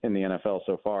anything in the NFL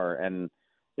so far. And,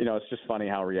 it's just funny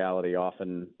how reality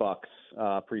often bucks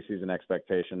preseason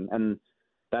expectation. And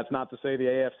that's not to say the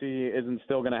AFC isn't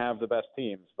still going to have the best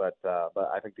teams, but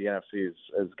I think the NFC is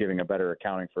giving a better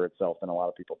accounting for itself than a lot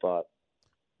of people thought.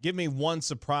 Give me one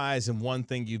surprise and one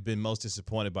thing you've been most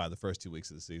disappointed by the first 2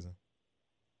 weeks of the season.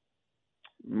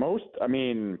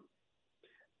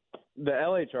 The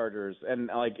LA Chargers, and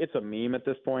like it's a meme at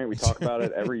this point. We talk about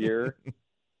it every year.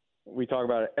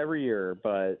 But every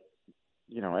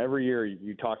year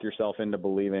you talk yourself into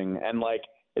believing, and like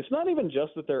it's not even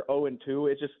just that they're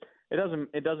 0-2.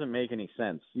 It doesn't make any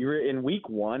sense. In week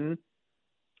 1,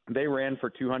 they ran for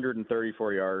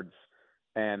 234 yards,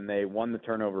 and they won the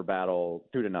turnover battle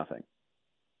 2-0,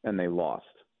 and they lost.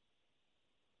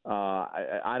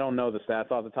 I don't know the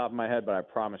stats off the top of my head, but I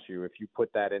promise you, if you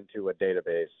put that into a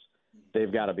database,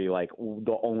 they've got to be like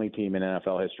the only team in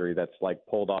NFL history that's like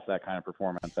pulled off that kind of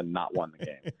performance and not won the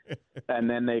game. And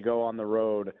then they go on the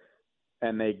road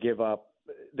and they gave up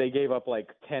like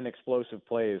 10 explosive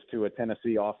plays to a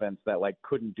Tennessee offense that like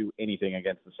couldn't do anything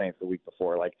against the Saints the week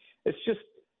before. Like it's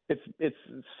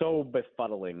so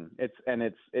befuddling. It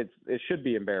should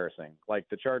be embarrassing. Like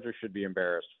the Chargers should be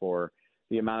embarrassed for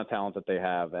the amount of talent that they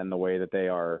have and the way that they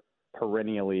are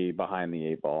perennially behind the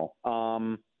 8 ball.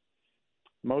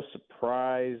 Most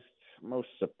surprised. I'm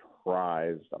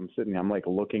like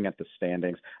looking at the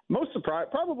standings. Most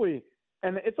surprised, probably,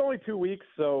 and it's only 2 weeks,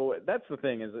 so that's the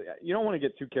thing is you don't want to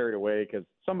get too carried away because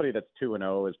somebody that's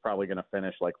 2-0 is probably going to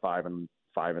finish like 5-12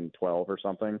 or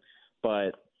something.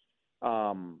 But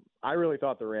I really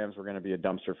thought the Rams were going to be a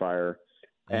dumpster fire,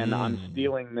 and I'm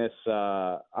stealing this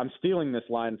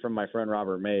line from my friend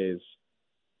Robert Mays,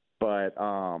 but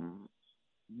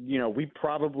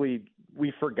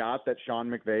we forgot that Sean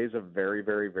McVay is a very,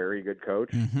 very, very good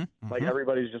coach. Like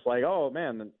everybody's just like, oh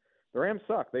man, the Rams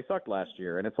suck. They sucked last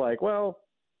year. And it's like, well,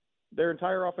 their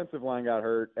entire offensive line got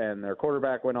hurt and their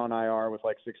quarterback went on IR with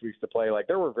like 6 weeks to play. Like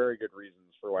there were very good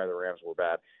reasons for why the Rams were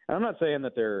bad. And I'm not saying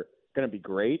that they're going to be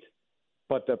great,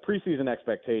 but the preseason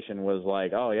expectation was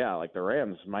like, oh yeah, like the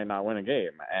Rams might not win a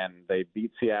game. And they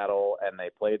beat Seattle and they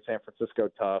played San Francisco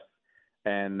tough.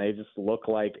 And they just look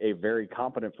like a very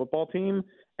competent football team.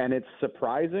 And it's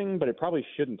surprising, but it probably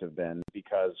shouldn't have been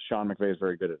because Sean McVay is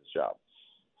very good at his job.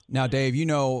 Now, Dave,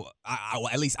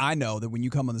 at least I know that when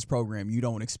you come on this program, you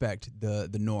don't expect the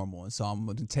normal. And so I'm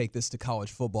going to take this to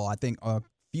college football. I think a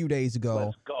few days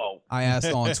ago, I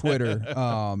asked on Twitter,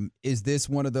 is this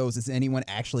one of those, is anyone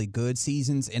actually good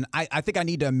seasons? And I think I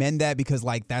need to amend that because,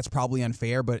 like, that's probably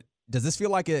unfair. But does this feel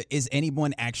like is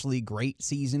anyone actually great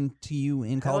season to you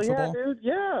in college football? Dude.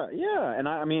 Yeah. And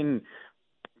I mean,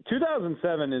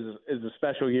 2007 is a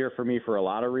special year for me for a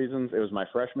lot of reasons. It was my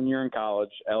freshman year in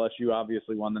college. LSU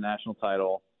obviously won the national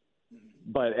title,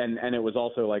 but and it was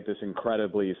also like this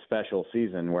incredibly special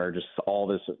season where just all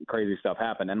this crazy stuff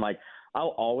happened. And like,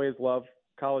 I'll always love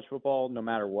college football no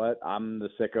matter what. I'm the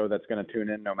sicko that's going to tune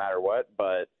in no matter what.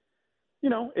 But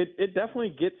it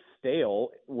definitely gets stale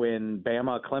when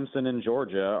Bama, Clemson, and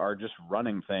Georgia are just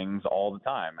running things all the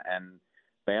time. And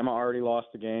Bama already lost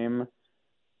the game.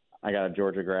 I got a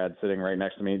Georgia grad sitting right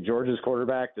next to me. Georgia's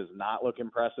quarterback does not look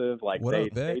impressive. Like they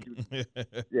do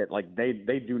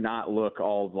not look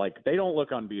they don't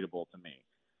look unbeatable to me.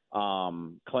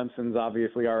 Clemson's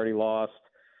obviously already lost.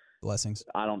 Blessings.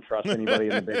 I don't trust anybody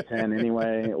in the Big Ten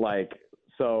anyway. Like,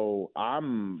 so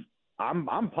I'm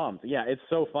pumped. Yeah, it's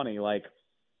so funny. Like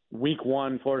week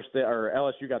 1, Florida State or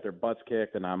LSU got their butts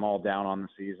kicked, and I'm all down on the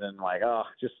season. Like,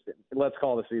 just let's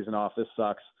call the season off. This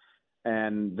sucks.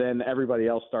 And then everybody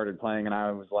else started playing, and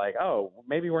I was like, oh,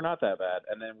 maybe we're not that bad.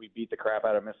 And then we beat the crap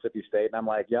out of Mississippi State, and I'm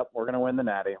like, yep, we're going to win the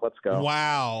Natty. Let's go.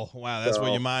 Wow. That's where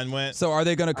your mind went. So are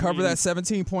they going to cover that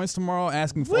 17 points tomorrow,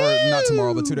 asking for it? Not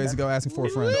tomorrow, but 2 days ago, asking for a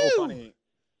friend? So funny.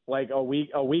 Like a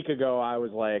week ago, I was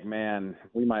like, man,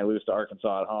 we might lose to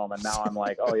Arkansas at home. And now I'm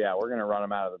like, oh, yeah, we're going to run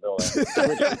them out of the building.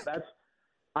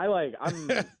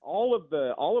 I'm all of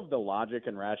the logic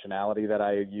and rationality that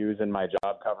I use in my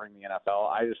job covering the NFL,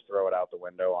 I just throw it out the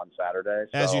window on Saturday.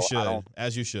 So As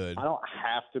you should. I don't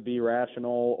have to be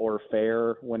rational or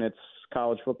fair when it's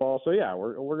college football. So yeah,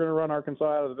 we're going to run Arkansas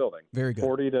out of the building. Very good.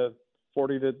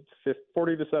 40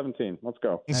 to 17. Let's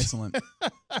go. Excellent.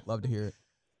 Love to hear it.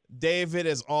 David,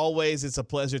 as always, it's a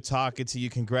pleasure talking to you.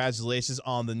 Congratulations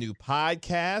on the new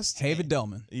podcast. David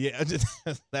Delman. Yeah,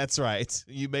 that's right.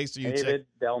 You make sure you David check.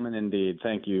 Delman, indeed.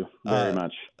 Thank you very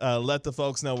much. Let the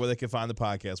folks know where they can find the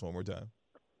podcast one more time.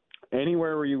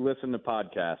 Anywhere where you listen to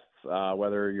podcasts,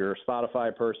 whether you're a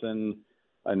Spotify person,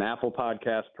 an Apple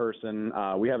podcast person,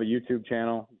 we have a YouTube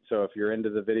channel. So if you're into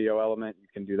the video element, you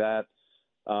can do that.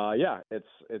 Yeah, it's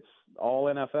all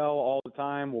NFL all the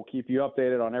time. We'll keep you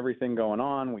updated on everything going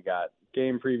on. We got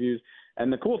game previews.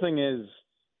 And the cool thing is,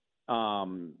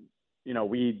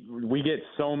 we get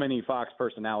so many Fox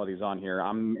personalities on here.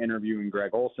 I'm interviewing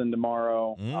Greg Olsen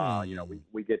tomorrow.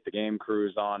 We get the game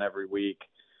crews on every week.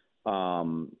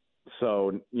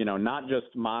 So, not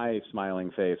just my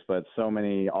smiling face, but so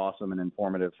many awesome and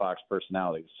informative Fox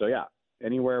personalities. So yeah,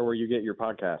 anywhere where you get your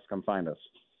podcast, come find us.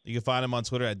 You can find him on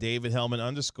Twitter at David Helman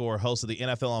 _ host of the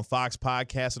NFL on Fox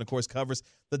podcast, and, of course, covers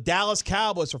the Dallas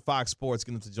Cowboys for Fox Sports.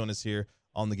 Getting to join us here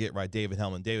on the Get Right, David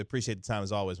Helman. David, appreciate the time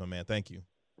as always, my man. Thank you.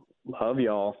 Love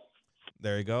y'all.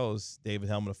 There he goes, David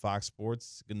Helman of Fox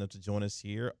Sports. Good enough to join us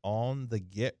here on the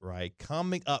Get Right.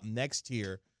 Coming up next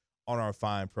here on our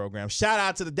fine program, shout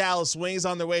out to the Dallas Wings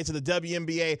on their way to the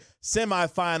WNBA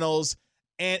semifinals,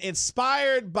 and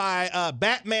inspired by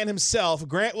Batman himself,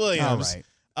 Grant Williams. All right.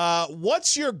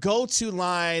 What's your go-to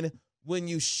line when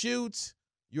you shoot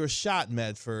your shot,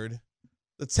 Medford?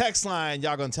 The text line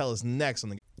y'all gonna tell us next on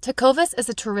the. Tecovas is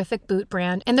a terrific boot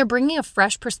brand, and they're bringing a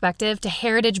fresh perspective to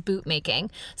heritage boot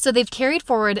making. So they've carried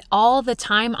forward all the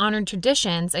time-honored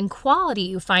traditions and quality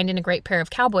you find in a great pair of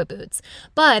cowboy boots,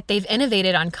 but they've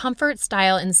innovated on comfort,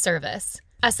 style, and service.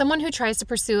 As someone who tries to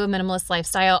pursue a minimalist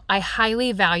lifestyle, I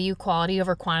highly value quality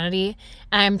over quantity,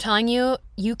 and I'm telling you,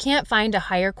 you can't find a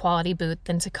higher quality boot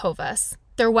than Tecovas.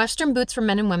 Their Western boots for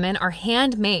men and women are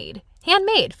handmade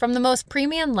from the most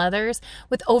premium leathers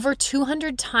with over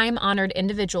 200 time-honored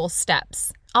individual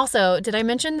steps. Also, did I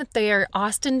mention that they are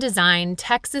Austin-designed,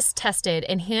 Texas-tested,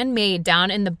 and handmade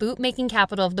down in the boot-making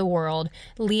capital of the world,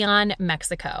 Leon,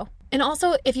 Mexico? And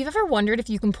also, if you've ever wondered if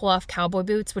you can pull off cowboy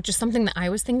boots, which is something that I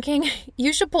was thinking,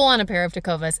 you should pull on a pair of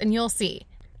Tecovas and you'll see.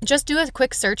 Just do a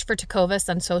quick search for Tecovas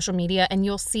on social media and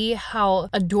you'll see how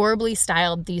adorably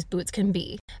styled these boots can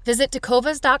be. Visit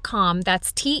tecovas.com,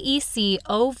 that's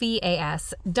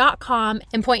TECOVAS.com,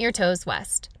 and point your toes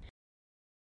west.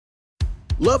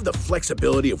 Love the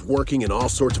flexibility of working in all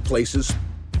sorts of places?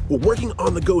 Well, working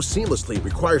on the go seamlessly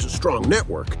requires a strong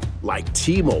network like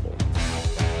T-Mobile.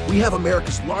 We have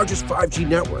America's largest 5G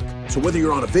network, so whether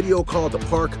you're on a video call at the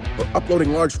park or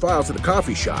uploading large files at a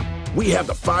coffee shop, we have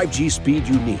the 5G speed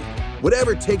you need.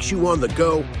 Whatever takes you on the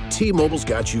go, T-Mobile's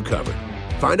got you covered.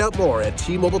 Find out more at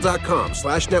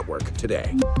T-Mobile.com/network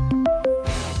today.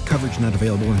 Coverage not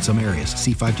available in some areas.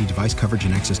 See 5G device coverage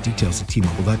and access details at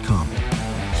T-Mobile.com.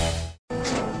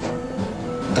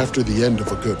 After the end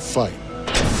of a good fight,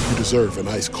 you deserve an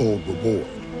ice-cold reward.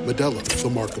 Modelo is the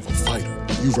mark of a fighter.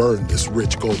 You've earned this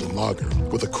rich golden lager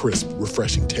with a crisp,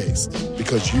 refreshing taste.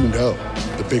 Because you know,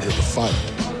 the bigger the fight,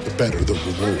 the better the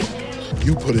reward.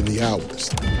 You put in the hours,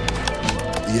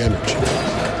 the energy,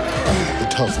 the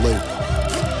tough labor.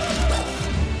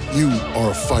 You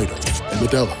are a fighter, and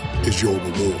Modelo is your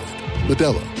reward.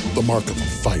 Modelo, the mark of a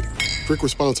fighter. Drink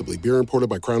responsibly. Beer imported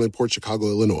by Crown Imports, Chicago,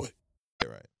 Illinois.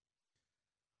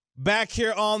 Back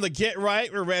here on the Get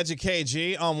Right, we're Reggie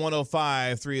KG on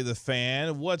 105.3 The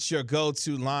Fan. What's your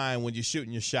go-to line when you're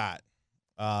shooting your shot?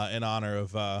 In honor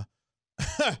of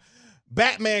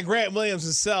Batman Grant Williams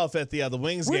himself at the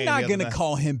Wings game. We're not going to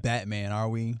call him Batman, are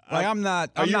we? I'm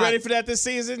not. Are you ready for that this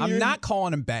season? I'm not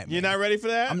calling him Batman. You're not ready for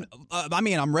that?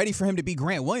 I'm ready for him to be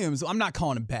Grant Williams. I'm not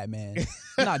calling him Batman.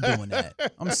 I'm not doing that.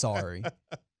 I'm sorry.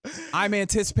 I'm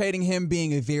anticipating him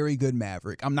being a very good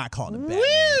Maverick. I'm not calling him Batman.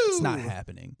 It's not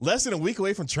happening. Less than a week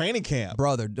away from training camp,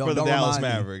 brother. For the Dallas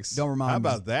Mavericks. Don't remind me. How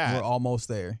about that? We're almost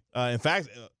there. In fact,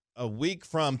 a week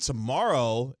from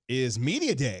tomorrow is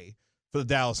media day for the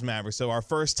Dallas Mavericks. So our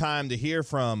first time to hear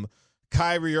from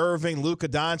Kyrie Irving, Luka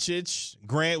Doncic,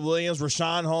 Grant Williams,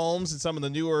 Rashawn Holmes, and some of the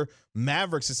newer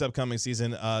Mavericks this upcoming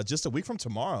season. Just a week from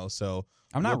tomorrow. So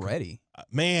I'm not ready.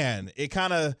 Man,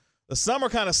 the summer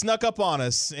kind of snuck up on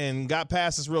us and got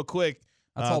past us real quick.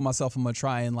 I told myself I'm going to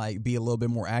try and like be a little bit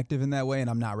more active in that way, and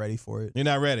I'm not ready for it. You're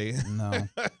not ready? No.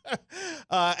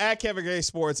 At Kevin Gray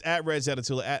Sports, at Reg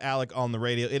Atatula, at Alec on the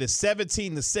radio. It is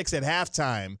 17-6 at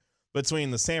halftime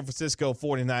between the San Francisco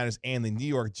 49ers and the New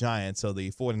York Giants. So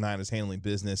the 49ers handling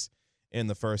business in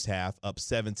the first half, up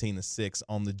 17-6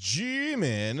 on the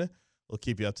G-Men. We'll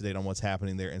keep you up to date on what's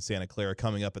happening there in Santa Clara.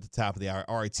 Coming up at the top of the hour,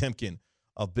 Ari Timken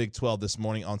of Big 12 this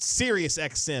morning on Sirius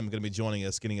XM, going to be joining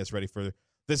us, getting us ready for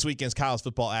this weekend's college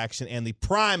football action and the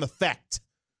prime effect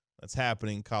that's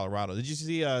happening in Colorado. Did you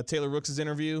see Taylor Rooks'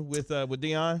 interview with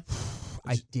Deion?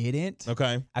 I didn't.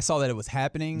 Okay. I saw that it was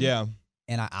happening. Yeah.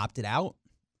 And I opted out.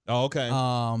 Oh, okay.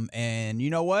 And you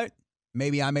know what?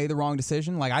 Maybe I made the wrong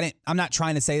decision. Like I'm not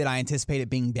trying to say that I anticipate it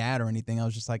being bad or anything. I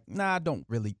was just like, nah, I don't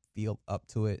really feel up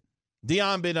to it.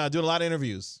 Deion been doing a lot of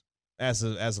interviews as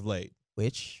of late.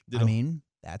 Which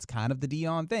that's kind of the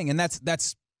Deion thing, and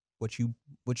that's what you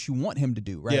want him to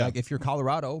do, right? Yeah. Like if you're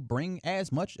Colorado, bring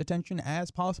as much attention as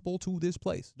possible to this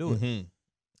place. Do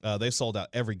it. They've sold out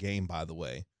every game, by the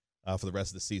way, for the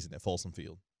rest of the season at Folsom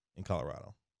Field in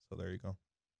Colorado. So there you go.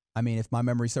 I mean, if my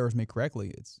memory serves me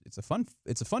correctly, it's a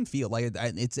fun field. Like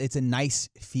it's a nice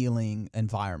feeling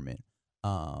environment.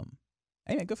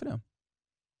 Hey man, good for them.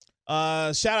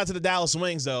 Shout out to the Dallas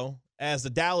Wings though, as the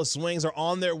Dallas Wings are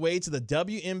on their way to the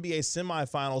WNBA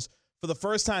semifinals for the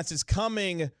first time since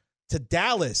coming to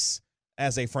Dallas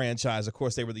as a franchise. Of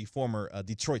course, they were the former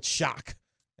Detroit Shock,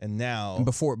 and now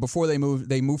before they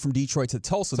moved from Detroit to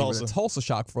Tulsa. They were the Tulsa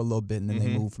Shock for a little bit, and then they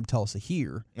moved from Tulsa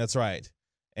here. That's right.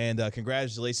 And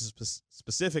congratulations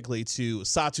specifically to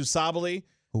Satu Sabally,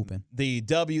 hooping, the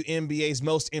WNBA's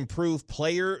most improved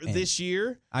player this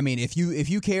year. I mean, if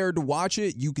you cared to watch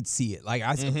it, you could see it. Like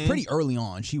pretty early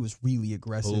on, she was really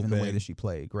aggressive in the way that she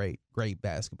played. Great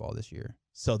basketball this year.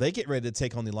 So they get ready to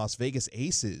take on the Las Vegas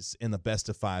Aces in the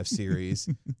best-of-5 series.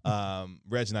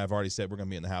 Reg and I have already said we're going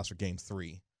to be in the house for Game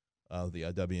 3 of the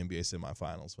WNBA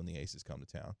semifinals when the Aces come to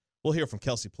town. We'll hear from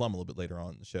Kelsey Plum a little bit later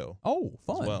on in the show. Oh,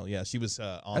 fun. Well, yeah, she was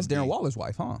on. That's Darren Waller's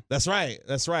wife, huh? That's right.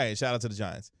 Shout out to the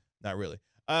Giants. Not really.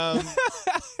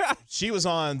 She was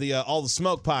on the All the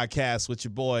Smoke podcast with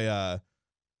your boy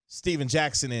Steven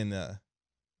Jackson and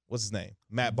what's his name?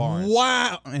 Matt Barnes.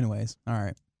 Wow. Anyways, all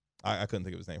right. I couldn't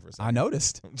think of his name for a second. I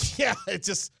noticed. Yeah, it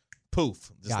just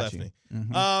poof. Just left me.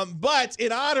 Mm-hmm. But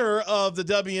in honor of the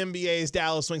WNBA's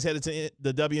Dallas Wings headed to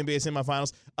the WNBA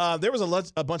semifinals, there was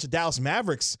a bunch of Dallas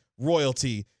Mavericks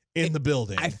royalty in the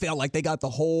building. I felt like they got the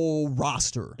whole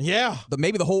roster. Yeah.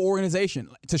 Maybe the whole organization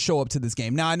to show up to this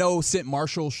game. Now, I know St.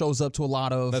 Marshall shows up to a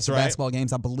lot of basketball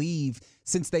games. I believe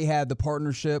since they had the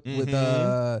partnership with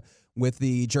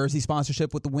the jersey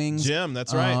sponsorship with the Wings. Jim,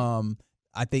 that's right.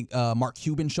 I think Mark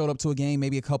Cuban showed up to a game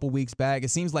maybe a couple weeks back. It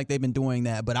seems like they've been doing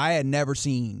that, but I had never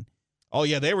seen. Oh,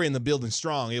 yeah, they were in the building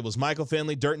strong. It was Michael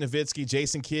Finley, Dirk Nowitzki,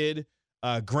 Jason Kidd.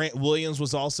 Grant Williams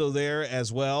was also there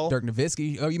as well. Dirk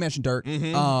Nowitzki. Oh, you mentioned Dirk.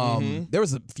 There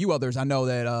was a few others. I know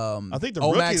that I think the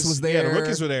Omax rookies was there. Yeah, the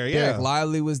rookies were there. Yeah, Derek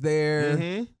Lively was there.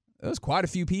 There was quite a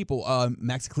few people.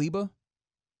 Max Kleba.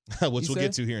 Which we'll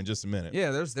get to here in just a minute.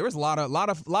 Yeah, there was a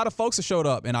lot of folks that showed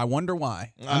up, and I wonder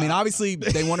why. I mean, obviously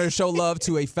they wanted to show love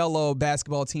to a fellow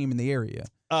basketball team in the area.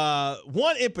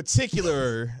 One in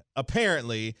particular,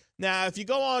 apparently. Now, if you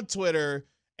go on Twitter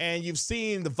and you've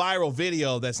seen the viral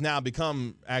video that's now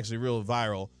become actually real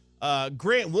viral,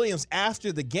 Grant Williams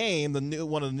after the game,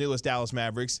 one of the newest Dallas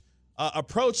Mavericks,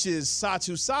 approaches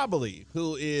Satu Sabally,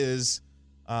 who is,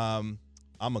 I'm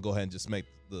gonna go ahead and just make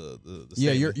the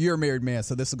yeah, statement. you're a married man,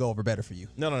 so this will go over better for you.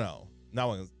 No.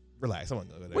 Relax. I want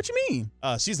to go there. What you mean?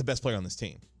 She's the best player on this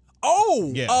team.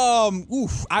 Oh, yeah.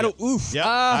 Yeah,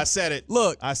 I said it.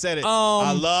 Look, I said it.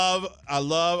 I love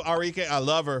Arike. I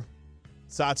love her.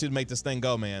 Satu to make this thing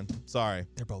go, man. Sorry.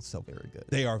 They're both so very good.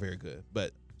 They are very good,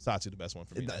 but Satu the best one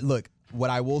for me. Look, what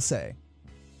I will say,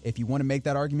 if you want to make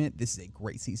that argument, this is a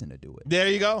great season to do it. There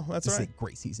you go. That's right. This is a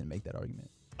great season to make that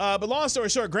argument. But long story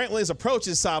short, Grant Williams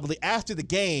approaches Sabally after the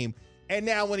game, and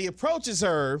now when he approaches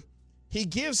her, he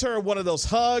gives her one of those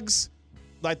hugs,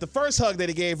 like the first hug that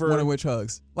he gave her. One of which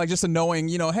hugs? Like just a knowing,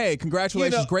 hey,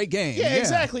 congratulations, great game. Yeah,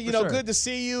 exactly. Sure. Good to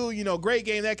see you, great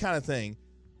game, that kind of thing.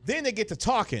 Then they get to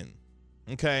talking,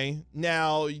 okay?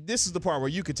 Now, this is the part where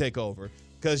you could take over.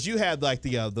 Because you had like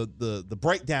the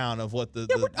breakdown of what the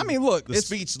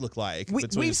speech looked like.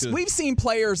 We've seen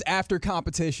players after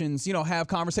competitions, have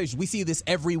conversations. We see this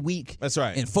every week. That's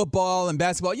right. In football and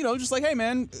basketball, just like, hey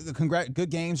man, good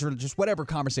games or just whatever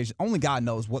conversation. Only God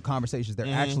knows what conversations they're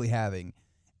actually having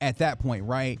at that point,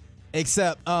 right?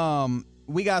 Except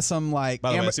we got some like.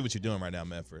 By the way, I see what you're doing right now,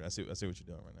 Medford. I see what you're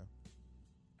doing right now.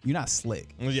 You're not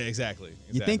slick. Yeah, exactly.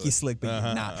 You think you're slick, but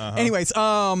you're not. Anyways,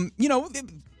 got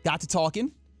to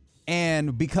talking.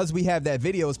 And because we have that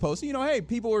video is posted, hey,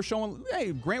 people are showing,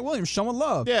 Grant Williams showing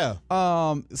love. Yeah.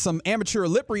 Some amateur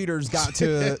lip readers got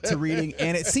to reading.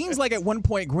 And it seems like at one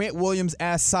point, Grant Williams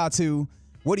asked Satu,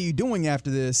 what are you doing after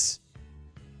this?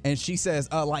 And she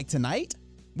says, like tonight?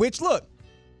 Which, look,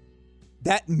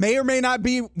 that may or may not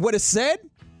be what is said.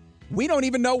 We don't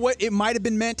even know what it might have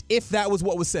been meant if that was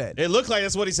what was said. It looked like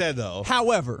that's what he said, though.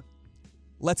 However,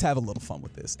 let's have a little fun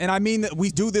with this. And I mean that we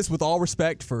do this with all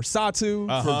respect for Satu,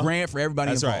 for Grant, for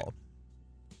everybody involved.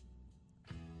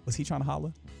 Right. Was he trying to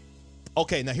holler?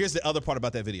 Okay, now here's the other part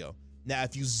about that video. Now,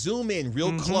 if you zoom in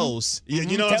real close,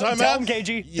 you know what I'm talking about? Tell him,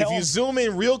 KG. If you zoom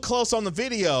in real close on the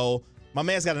video, my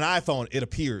man's got an iPhone. It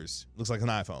appears. Looks like an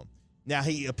iPhone. Now,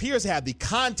 he appears to have the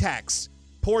contacts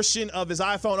portion of his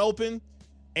iPhone open,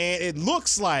 and it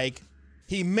looks like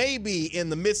he may be in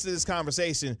the midst of this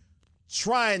conversation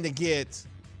trying to get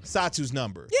Satu's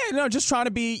number. Yeah, just trying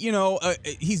to be,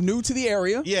 he's new to the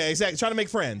area. Yeah, exactly. Trying to make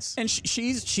friends. And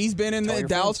she's been in the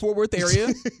Dallas-Fort Worth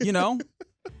area,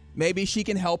 Maybe she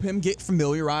can help him get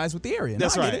familiarized with the area.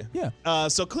 That's right. Yeah.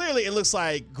 So clearly it looks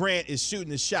like Grant is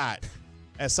shooting a shot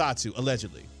at Satu,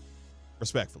 allegedly.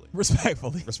 Respectfully.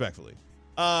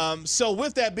 So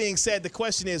with that being said, the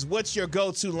question is, what's your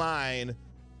go-to line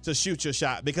to shoot your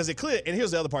shot? Because it clear, and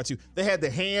here's the other part too. They had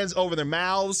the hands over their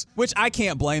mouths, which I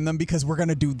can't blame them because we're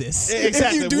gonna do this.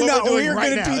 Exactly. If you do not, we're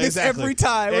gonna do this every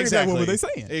time. Exactly. What were they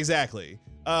saying? Exactly.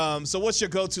 So what's your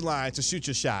go-to line to shoot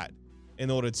your shot in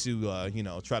order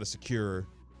to try to secure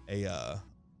a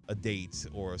date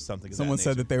or something? Someone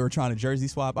said that they were trying to jersey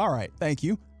swap. All right, thank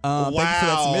you. Wow. Thank you for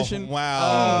that submission.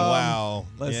 Wow.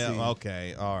 Let's see.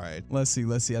 Okay. All right. Let's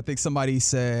see. I think somebody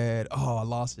said, I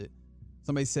lost it.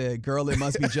 Somebody said, girl, it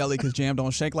must be jelly because jam don't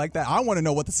shake like that. I want to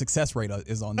know what the success rate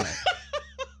is on that.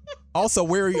 Also,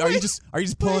 where are you just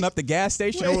pulling up the gas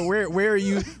station, or where are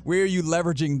you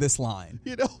leveraging this line?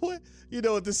 You know what? You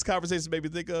know what this conversation made me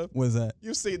think of? What is that?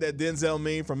 You see that Denzel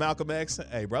meme from Malcolm X?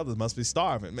 Hey, brothers must be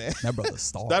starving, man. That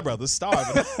brother's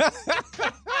starving.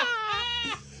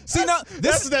 See, now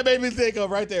that's what that made me think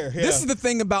of right there. Yeah. This is the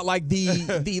thing about like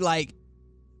the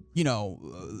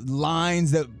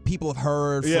lines that people have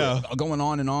heard going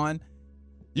on and on.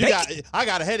 I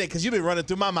got a headache because you've been running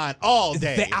through my mind all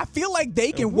day. I feel like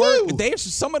they can work.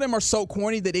 Some of them are so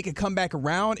corny that they can come back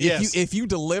around if you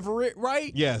deliver it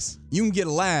right. Yes, you can get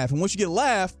a laugh, and once you get a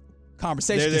laugh,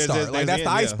 conversation can start. Like that's the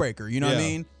icebreaker. You know what I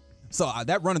mean? So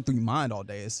that running through your mind all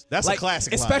day is a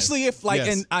classic line. Especially if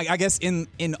I guess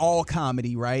in all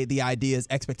comedy, right? The idea is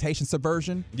expectation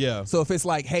subversion. Yeah. So if it's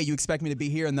like, hey, you expect me to be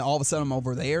here, and then all of a sudden I'm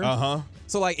over there.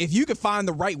 So like if you could find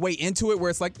the right way into it, where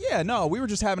it's like, yeah, no, we were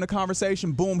just having a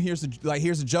conversation. Boom, here's a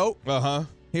joke.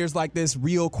 Here's like this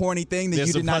real corny thing that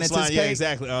you did not anticipate. Yeah,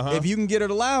 exactly. If you can get her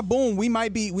to laugh, boom, we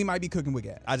might be cooking with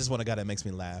gas. I just want a guy that makes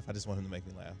me laugh. I just want him to make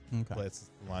me laugh. Okay.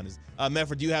 That's the line is.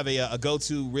 Medford, do you have a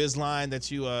go-to Riz line that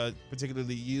you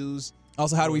particularly use?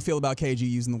 Also, how do we feel about KG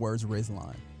using the words Riz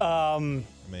line?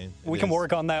 We can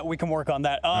work on that.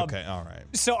 Okay, all right.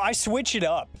 So I switch it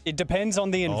up. It depends on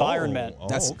the environment.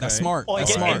 That's smart. Like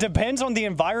it depends on the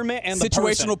environment and the person.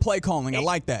 Situational play calling. I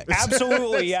like that.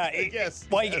 Absolutely, yeah. Yes.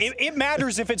 It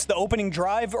matters if it's the opening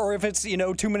drive or if it's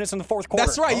 2 minutes in the fourth quarter.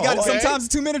 That's right. You got sometimes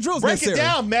the 2-minute drills. Break it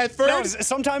down, Medford. No,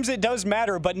 sometimes it does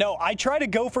matter, but no, I try to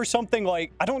go for something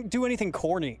like I don't do anything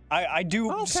corny. I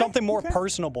do something more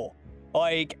personable.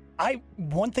 Like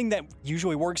one thing that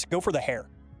usually works, go for the hair.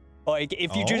 Like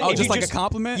if you just like a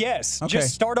compliment. Yes, okay.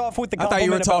 Just start off with the compliment. I thought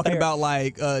you were talking about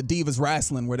like Divas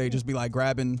Wrestling, where they just be like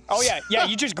grabbing. Oh yeah.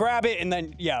 You just grab it and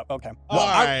then okay. All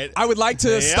right. I would like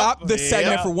to stop this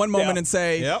segment for one moment and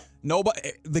say,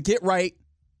 nobody. The get right.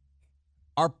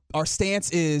 Our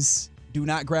stance is do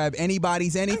not grab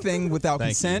anybody's anything without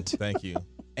consent. Thank you.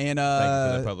 And thank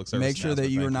you for the public service make sure that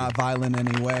you are not violent in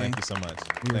any way. Thank you so much.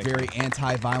 We're very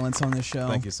anti-violence on this show.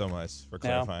 Thank you so much for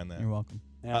clarifying that. You're welcome.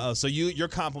 So your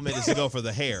compliment is to go for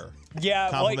the hair. Yeah,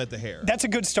 compliment the hair. That's a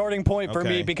good starting point for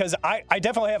me because I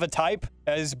definitely have a type,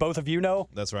 as both of you know.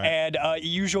 That's right. And it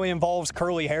usually involves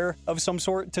curly hair of some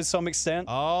sort to some extent.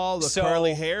 Oh, the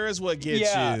curly hair is what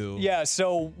gets you. Yeah,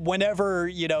 so whenever,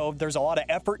 there's a lot of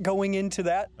effort going into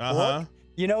that look,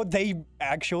 they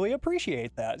actually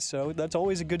appreciate that. So that's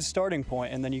always a good starting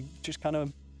point, and then you just kind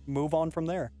of move on from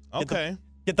there. Okay.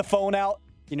 Get the phone out.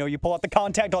 You pull out the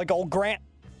contact like old Grant.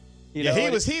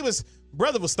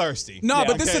 Brother was thirsty. No,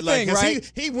 but this is the thing, right?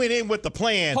 He went in with the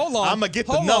plan. Hold on. I'm going to get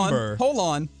the number. Hold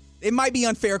on. It might be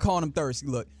unfair calling him thirsty.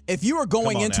 Look, if you are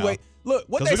going into it, look,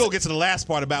 what we're going to get to the last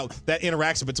part about that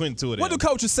interaction between the two of them. What do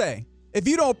coaches say? If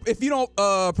you don't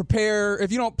prepare,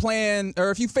 if you don't plan,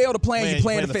 or if you fail to plan, you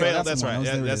plan to fail. That's right.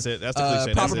 That's it. That's the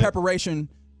cliche. Proper preparation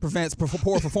prevents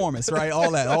poor performance, right?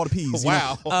 All that, all the P's.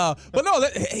 Wow. But no,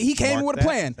 he came in with a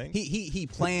plan. Thing. He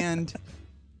planned.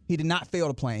 He did not fail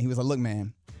to plan. He was like, look,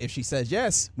 man, if she says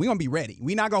yes, we're going to be ready.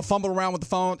 We're not going to fumble around with the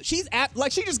phone. She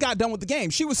just got done with the game.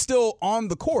 She was still on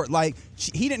the court. Like,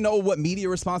 he didn't know what media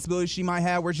responsibilities she might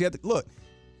have, where she had to, look,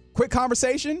 quick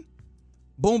conversation,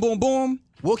 boom, boom, boom.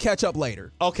 We'll catch up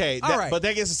later. Okay, all right. But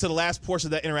that gets us to the last portion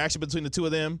of that interaction between the two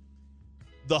of them.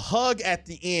 The hug at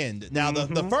the end. Now,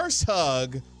 the first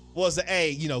hug was,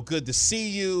 hey, good to see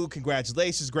you.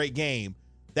 Congratulations, great game.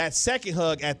 That second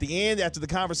hug at the end, after the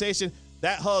conversation,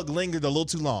 that hug lingered a little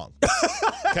too long.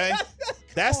 Okay?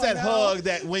 That's that hug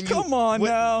that when you... Come on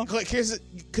now. Because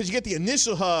you get the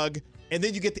initial hug, and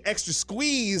then you get the extra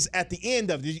squeeze at the end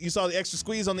of it. You saw the extra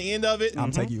squeeze on the end of it? I'm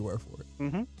taking your word for it.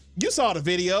 Mm-hmm. You saw the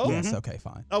video. Yes, okay,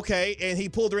 fine. Okay, and he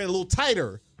pulled her in a little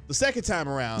tighter the second time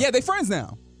around. Yeah, they friends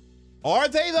now. Are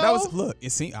they, though? I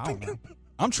don't know.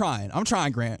 I'm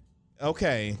trying, Grant.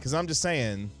 Okay, because I'm just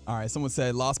saying. All right, someone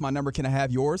said, lost my number, can I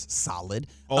have yours? Solid.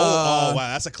 Wow,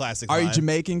 that's a classic line. Are you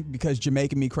Jamaican? Because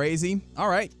Jamaican me crazy? All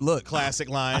right, look. Classic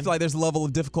line. I feel like there's a level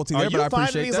of difficulty there, but I appreciate that. Are you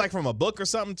finding these like from a book or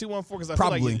something, 214? Because I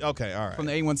Probably. feel like okay, all right. From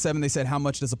the 817, they said, how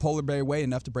much does a polar bear weigh?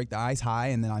 Enough to break the ice high,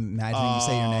 and then I'm imagining you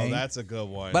say your name. That's a good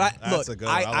one. But I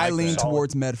like lean that.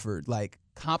 towards Medford, like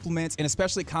compliments, and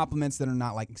especially compliments that are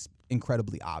not like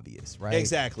incredibly obvious, right?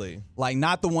 Exactly. Like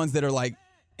not the ones that are like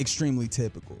extremely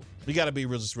typical. You got to be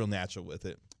just real natural with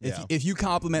it. If you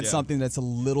compliment something that's a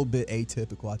little bit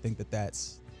atypical, I think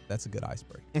that's a good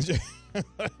icebreaker.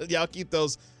 Y'all keep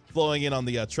those flowing in on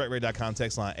the TrekRadio.com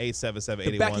text line 877-881-1053.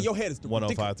 The back of your head is the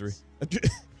 1053.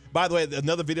 By the way,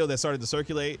 another video that started to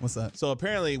circulate. What's that? So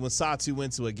apparently when Satu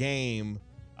went to a game,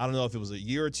 I don't know if it was a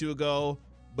year or two ago,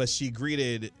 but she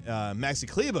greeted Maxi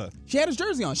Kleber. She had his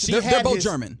jersey on. They're both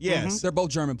German. Yes. They're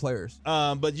both German players.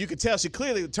 But you could tell she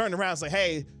clearly turned around and said,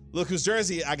 hey, look whose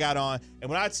jersey I got on. And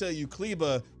when I tell you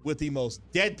Kleber with the most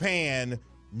deadpan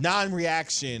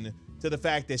non-reaction to the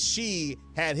fact that she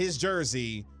had his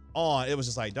jersey on, it was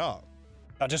just like, dog.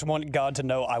 I just want God to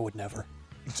know I would never.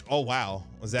 Oh, wow.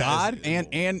 Was that God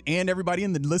and everybody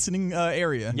in the listening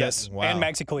area. Yes, wow. And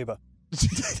Maxi Kleber.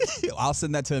 I'll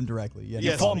send that to him directly. Yeah,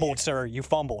 you fumbled, sir. You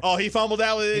fumbled. Oh, he fumbled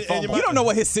out with it. You don't know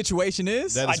what his situation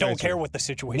is. I don't care what the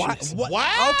situation is.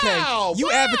 Wow. Okay.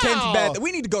 You advocating for bad.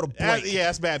 We need to go to break. Yeah,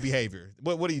 that's bad behavior.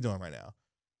 What are you doing right now?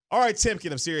 All right,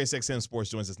 Timken of SiriusXM Sports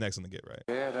joins us next on the Get Right.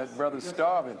 Yeah, that brother's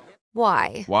starving.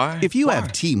 Why? If you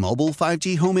have T-Mobile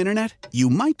 5G home internet, you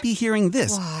might be hearing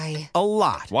this a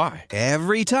lot. Why?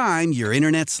 Every time your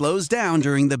internet slows down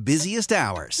during the busiest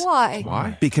hours.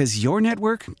 Why? Because your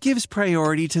network gives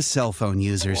priority to cell phone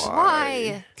users.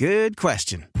 Why? Good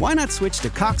question. Why not switch to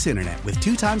Cox Internet with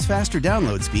 2 times faster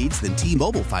download speeds than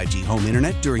T-Mobile 5G home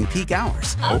internet during peak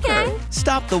hours? Okay.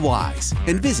 Stop the whys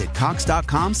and visit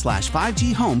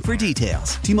cox.com/5G home for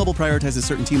details. T-Mobile prioritizes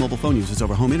certain T-Mobile phone users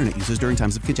over home internet users during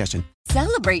times of congestion.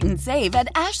 Celebrate and save at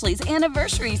Ashley's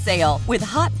Anniversary Sale. With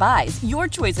Hot Buys, your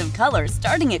choice of colors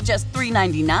starting at just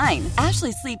 $3.99.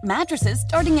 Ashley Sleep mattresses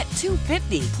starting at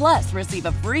 $2.50. Plus, receive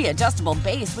a free adjustable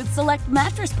base with select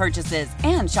mattress purchases.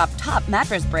 And shop top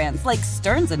mattress brands like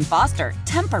Stearns & Foster,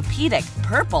 Tempur-Pedic,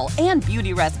 Purple, and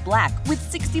Beautyrest Black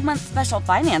with 60-month special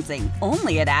financing.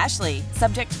 Only at Ashley.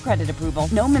 Subject to credit approval.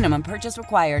 No minimum purchase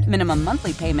required. Minimum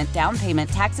monthly payment, down payment,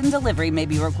 tax, and delivery may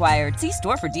be required. See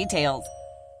store for details.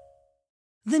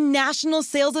 The national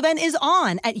sales event is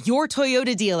on at your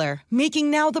Toyota dealer,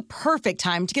 making now the perfect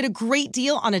time to get a great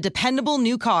deal on a dependable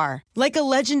new car. Like a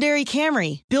legendary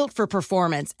Camry, built for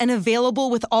performance and available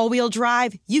with all-wheel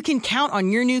drive, you can count on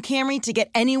your new Camry to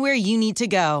get anywhere you need to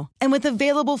go. And with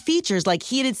available features like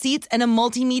heated seats and a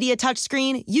multimedia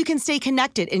touchscreen, you can stay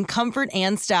connected in comfort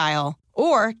and style.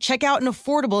 Or check out an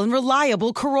affordable and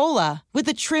reliable Corolla with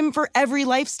a trim for every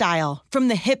lifestyle. From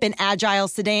the hip and agile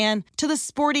sedan to the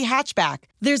sporty hatchback,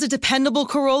 there's a dependable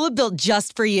Corolla built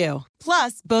just for you.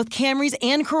 Plus, both Camrys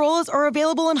and Corollas are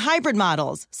available in hybrid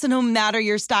models. So no matter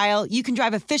your style, you can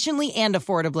drive efficiently and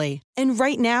affordably. And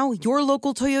right now, your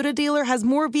local Toyota dealer has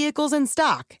more vehicles in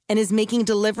stock and is making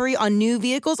delivery on new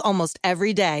vehicles almost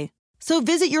every day. So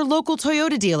visit your local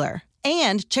Toyota dealer.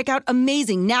 And check out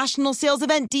amazing national sales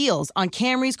event deals on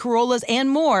Camrys, Corollas,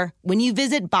 and more when you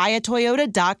visit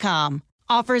buyatoyota.com.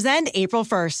 Offers end April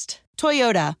 1st.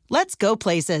 Toyota, let's go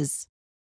places.